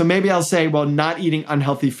narrow. So maybe I'll say, well, not eating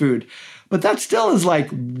unhealthy food. But that still is like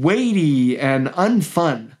weighty and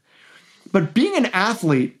unfun. But being an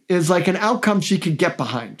athlete is like an outcome she could get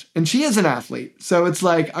behind. And she is an athlete. So it's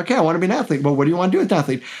like, okay, I want to be an athlete. Well, what do you want to do with an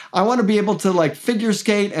athlete? I want to be able to like figure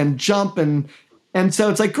skate and jump. And so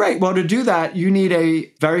it's like, great. Well, to do that, you need a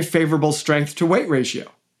very favorable strength to weight ratio,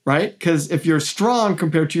 right? Because if you're strong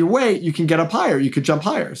compared to your weight, you can get up higher. You could jump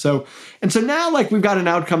higher. So now like we've got an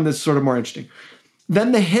outcome that's sort of more interesting.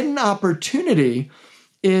 Then the hidden opportunity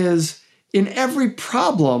is in every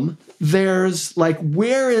problem, there's like,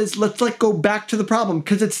 let's like go back to the problem,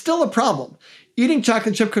 because it's still a problem. Eating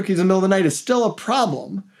chocolate chip cookies in the middle of the night is still a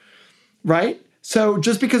problem, right? So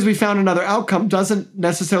just because we found another outcome doesn't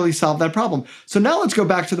necessarily solve that problem. So now let's go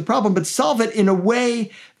back to the problem, but solve it in a way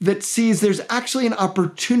that sees there's actually an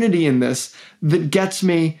opportunity in this that gets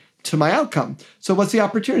me to my outcome. So what's the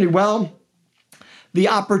opportunity? Well, the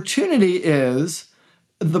opportunity is,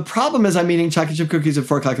 the problem is I'm eating chocolate chip cookies at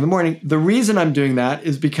 4 o'clock in the morning. The reason I'm doing that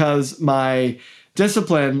is because my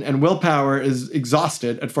discipline and willpower is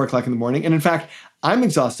exhausted at 4:00 in the morning. And in fact, I'm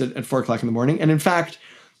exhausted at 4:00 in the morning. And in fact,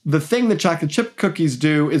 the thing that chocolate chip cookies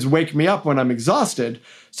do is wake me up when I'm exhausted.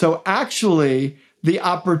 So actually, the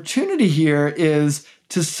opportunity here is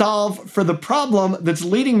to solve for the problem that's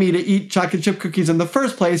leading me to eat chocolate chip cookies in the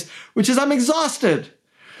first place, which is I'm exhausted.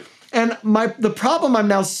 And the problem I'm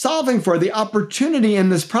now solving for, the opportunity in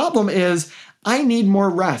this problem is I need more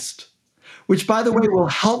rest, which, by the way, will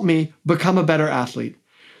help me become a better athlete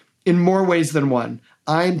in more ways than one.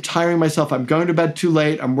 I'm tiring myself. I'm going to bed too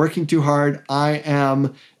late. I'm working too hard. I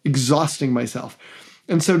am exhausting myself.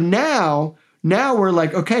 And so now we're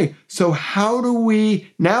like, okay, so how do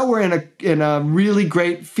we, now we're in a really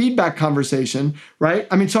great feedback conversation, right?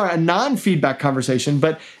 I mean, sorry, a non-feedback conversation,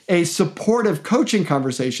 but a supportive coaching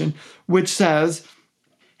conversation, which says,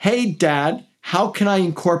 hey, Dad, how can I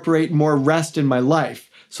incorporate more rest in my life?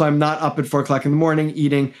 So I'm not up at 4:00 in the morning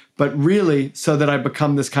eating, but really so that I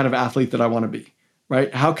become this kind of athlete that I want to be,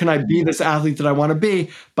 right? How can I be this athlete that I want to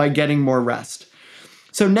be by getting more rest?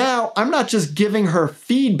 So now I'm not just giving her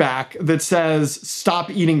feedback that says, stop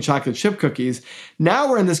eating chocolate chip cookies. Now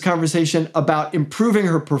we're in this conversation about improving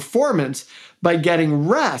her performance by getting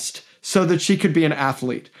rest so that she could be an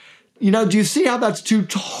athlete. Do you see how that's two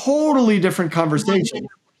totally different conversations,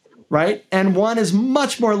 right? And one is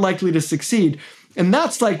much more likely to succeed. And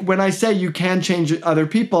that's like when I say you can change other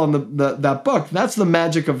people in that book, that's the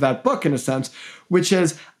magic of that book in a sense, which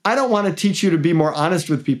is I don't want to teach you to be more honest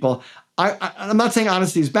with people. I'm not saying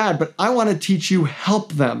honesty is bad, but I want to teach you,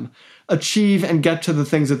 help them achieve and get to the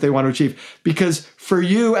things that they want to achieve. Because for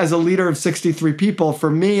you as a leader of 63 people,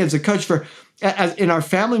 for me as a coach, as in our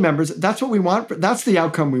family members, that's what we want. That's the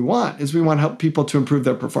outcome we want, is we want to help people to improve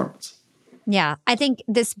their performance. Yeah, I think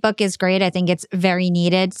this book is great. I think it's very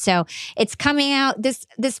needed. So it's coming out. This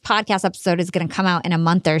podcast episode is going to come out in a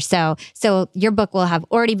month or so. So your book will have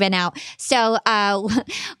already been out. So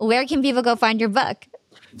where can people go find your book?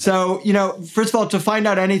 So, first of all, to find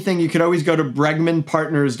out anything, you could always go to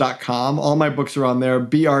bregmanpartners.com. All my books are on there,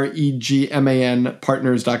 BREGMAN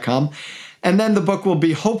partners.com. And then the book will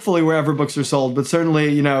be hopefully wherever books are sold, but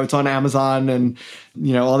certainly, it's on Amazon and,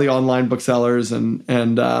 all the online booksellers and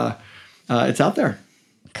it's out there.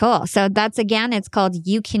 Cool. So it's called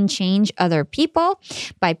You Can Change Other People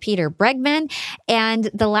by Peter Bregman. And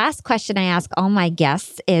the last question I ask all my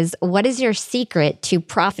guests is, what is your secret to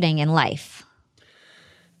profiting in life?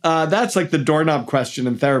 That's like the doorknob question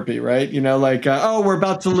in therapy, right? We're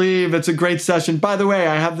about to leave. It's a great session. By the way,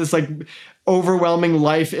 I have this overwhelming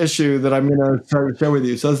life issue that I'm going to try to share with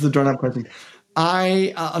you. So that's the doorknob question.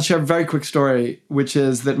 I'll share a very quick story, which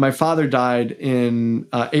is that my father died in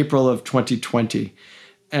April of 2020.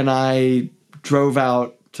 And I drove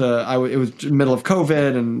out it was the middle of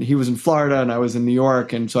COVID and he was in Florida and I was in New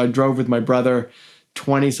York. And so I drove with my brother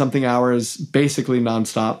 20 something hours, basically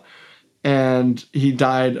nonstop. And he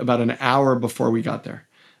died about an hour before we got there.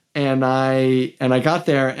 And I got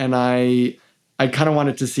there and I kind of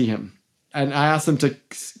wanted to see him. And I asked them to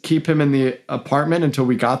keep him in the apartment until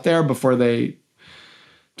we got there before they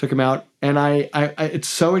took him out. And I it's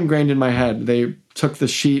so ingrained in my head. They took the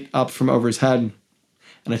sheet up from over his head.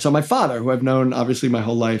 And I saw my father, who I've known obviously my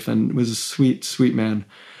whole life and was a sweet, sweet man.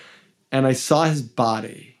 And I saw his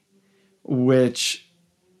body, which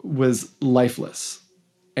was lifeless.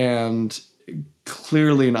 And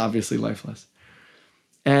clearly and obviously lifeless.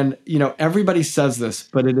 And, everybody says this,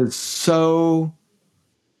 but it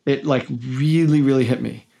really, really hit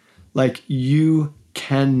me. You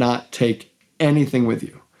cannot take anything with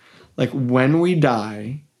you. When we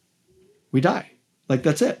die, we die.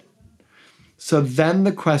 That's it. So then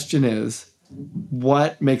the question is,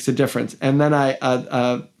 what makes a difference? And then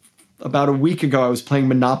about a week ago, I was playing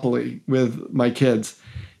Monopoly with my kids,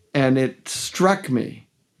 and it struck me.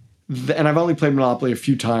 And I've only played Monopoly a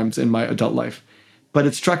few times in my adult life, but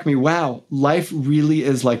it struck me, wow, life really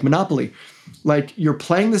is like Monopoly. You're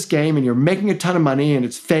playing this game and you're making a ton of money and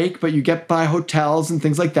it's fake, but you get by hotels and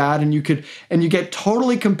things like that. And you get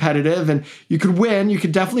totally competitive and you could win, you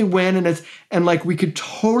could definitely win. And we could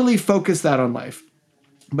totally focus that on life.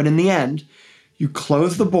 But in the end, you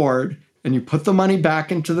close the board and you put the money back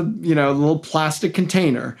into the, little plastic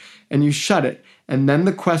container and you shut it. And then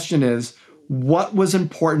the question is, what was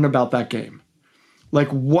important about that game?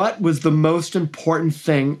 What was the most important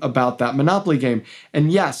thing about that Monopoly game?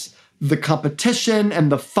 And yes, the competition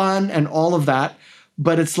and the fun and all of that,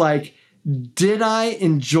 but it's did I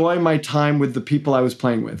enjoy my time with the people I was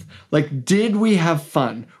playing with? Did we have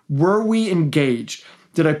fun? Were we engaged?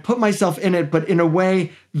 Did I put myself in it, but in a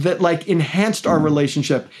way that enhanced our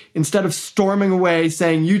relationship instead of storming away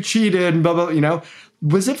saying you cheated and blah, blah,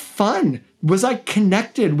 Was it fun? Was I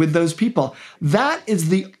connected with those people? That is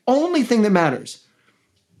the only thing that matters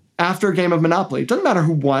after a game of Monopoly. It doesn't matter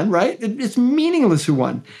who won, right? It's meaningless who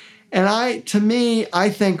won. And to me, I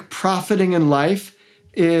think profiting in life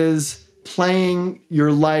is playing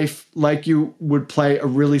your life like you would play a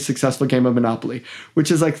really successful game of Monopoly,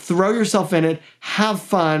 which is like throw yourself in it, have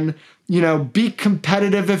fun, be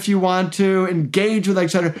competitive if you want to, engage with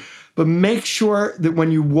each other, but make sure that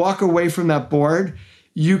when you walk away from that board,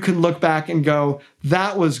 you can look back and go,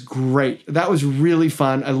 that was great. That was really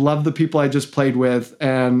fun. I love the people I just played with.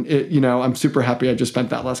 And I'm super happy I just spent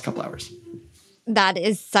that last couple hours. That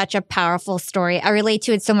is such a powerful story. I relate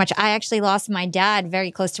to it so much. I actually lost my dad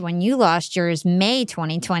very close to when you lost yours, May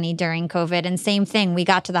 2020 during COVID. And same thing, we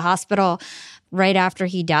got to the hospital right after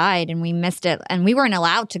he died and we missed it. And we weren't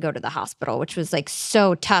allowed to go to the hospital, which was like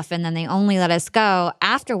so tough. And then they only let us go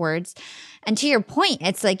afterwards. And to your point,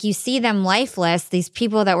 it's like you see them lifeless, these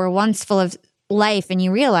people that were once full of life, and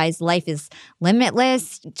you realize life is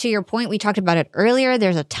limitless. To your point, we talked about it earlier.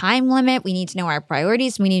 There's a time limit. We need to know our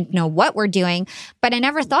priorities. We need to know what we're doing. But I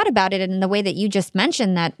never thought about it in the way that you just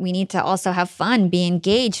mentioned, that we need to also have fun, be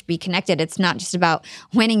engaged, be connected. It's not just about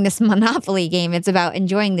winning this Monopoly game. It's about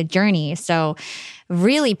enjoying the journey. So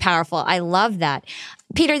really powerful. I love that.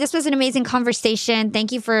 Peter, this was an amazing conversation.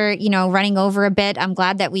 Thank you for, running over a bit. I'm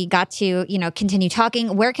glad that we got to, continue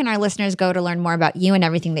talking. Where can our listeners go to learn more about you and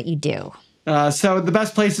everything that you do? So the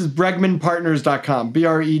best place is bregmanpartners.com,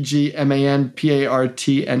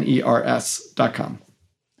 BREGMANPARTNERS.com.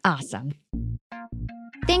 Awesome.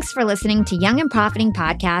 Thanks for listening to Young and Profiting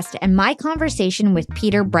Podcast and my conversation with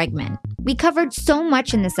Peter Bregman. We covered so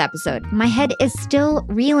much in this episode. My head is still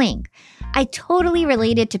reeling. I totally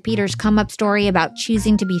related to Peter's come-up story about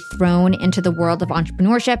choosing to be thrown into the world of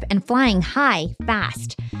entrepreneurship and flying high,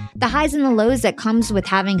 fast. The highs and the lows that comes with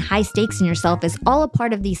having high stakes in yourself is all a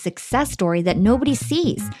part of the success story that nobody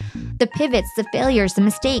sees. The pivots, the failures, the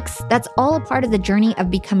mistakes, that's all a part of the journey of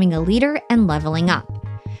becoming a leader and leveling up.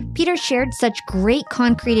 Peter shared such great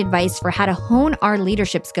concrete advice for how to hone our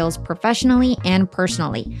leadership skills professionally and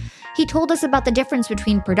personally. He told us about the difference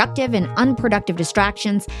between productive and unproductive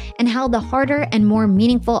distractions and how the harder and more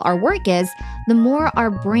meaningful our work is, the more our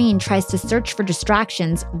brain tries to search for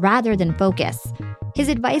distractions rather than focus. His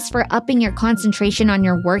advice for upping your concentration on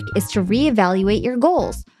your work is to reevaluate your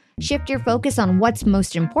goals, shift your focus on what's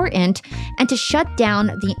most important, and to shut down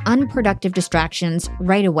the unproductive distractions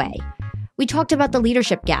right away. We talked about the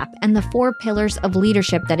leadership gap and the 4 pillars of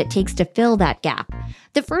leadership that it takes to fill that gap.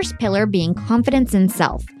 The first pillar being confidence in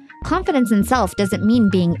self. Confidence in self doesn't mean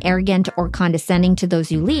being arrogant or condescending to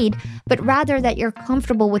those you lead, but rather that you're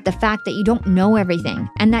comfortable with the fact that you don't know everything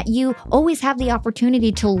and that you always have the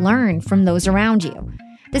opportunity to learn from those around you.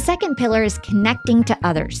 The second pillar is connecting to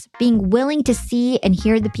others, being willing to see and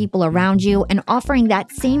hear the people around you and offering that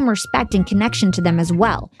same respect and connection to them as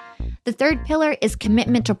well. The third pillar is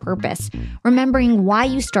commitment to purpose, remembering why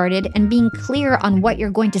you started and being clear on what you're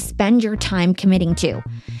going to spend your time committing to.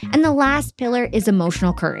 And the last pillar is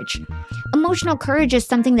emotional courage. Emotional courage is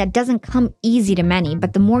something that doesn't come easy to many,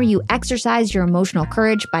 but the more you exercise your emotional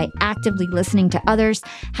courage by actively listening to others,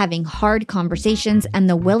 having hard conversations, and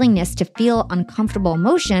the willingness to feel uncomfortable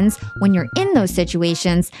emotions when you're in those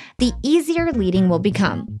situations, the easier leading will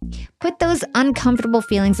become. Put those uncomfortable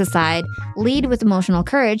feelings aside, lead with emotional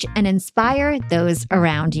courage, and inspire those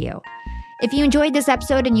around you. If you enjoyed this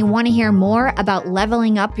episode and you want to hear more about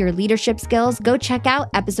leveling up your leadership skills, go check out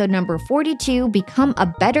episode number 42, Become a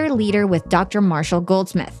Better Leader with Dr. Marshall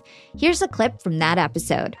Goldsmith. Here's a clip from that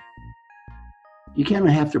episode. You kind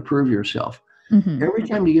of have to prove yourself. Mm-hmm. Every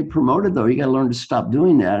time you get promoted, though, you got to learn to stop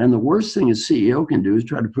doing that. And the worst thing a CEO can do is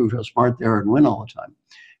try to prove how smart they are and win all the time.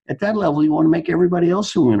 At that level, you want to make everybody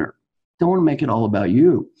else a winner. Don't want to make it all about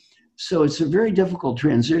you. So it's a very difficult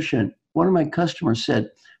transition. One of my customers said,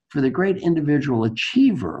 for the great individual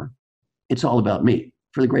achiever, it's all about me.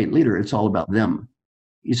 For the great leader, it's all about them.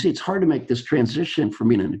 You see, it's hard to make this transition from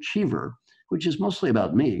being an achiever, which is mostly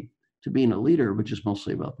about me, to being a leader, which is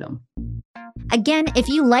mostly about them. Again, if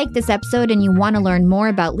you like this episode and you want to learn more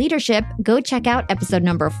about leadership, go check out episode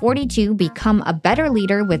number 42, Become a Better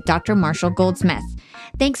Leader with Dr. Marshall Goldsmith.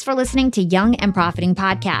 Thanks for listening to Young and Profiting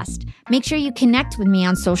Podcast. Make sure you connect with me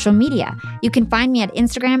on social media. You can find me at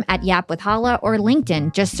Instagram at Yap with Hala or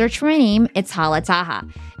LinkedIn. Just search for my name. It's Hala Taha.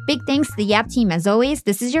 Big thanks to the Yap team as always.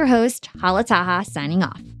 This is your host, Hala Taha, signing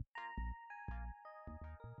off.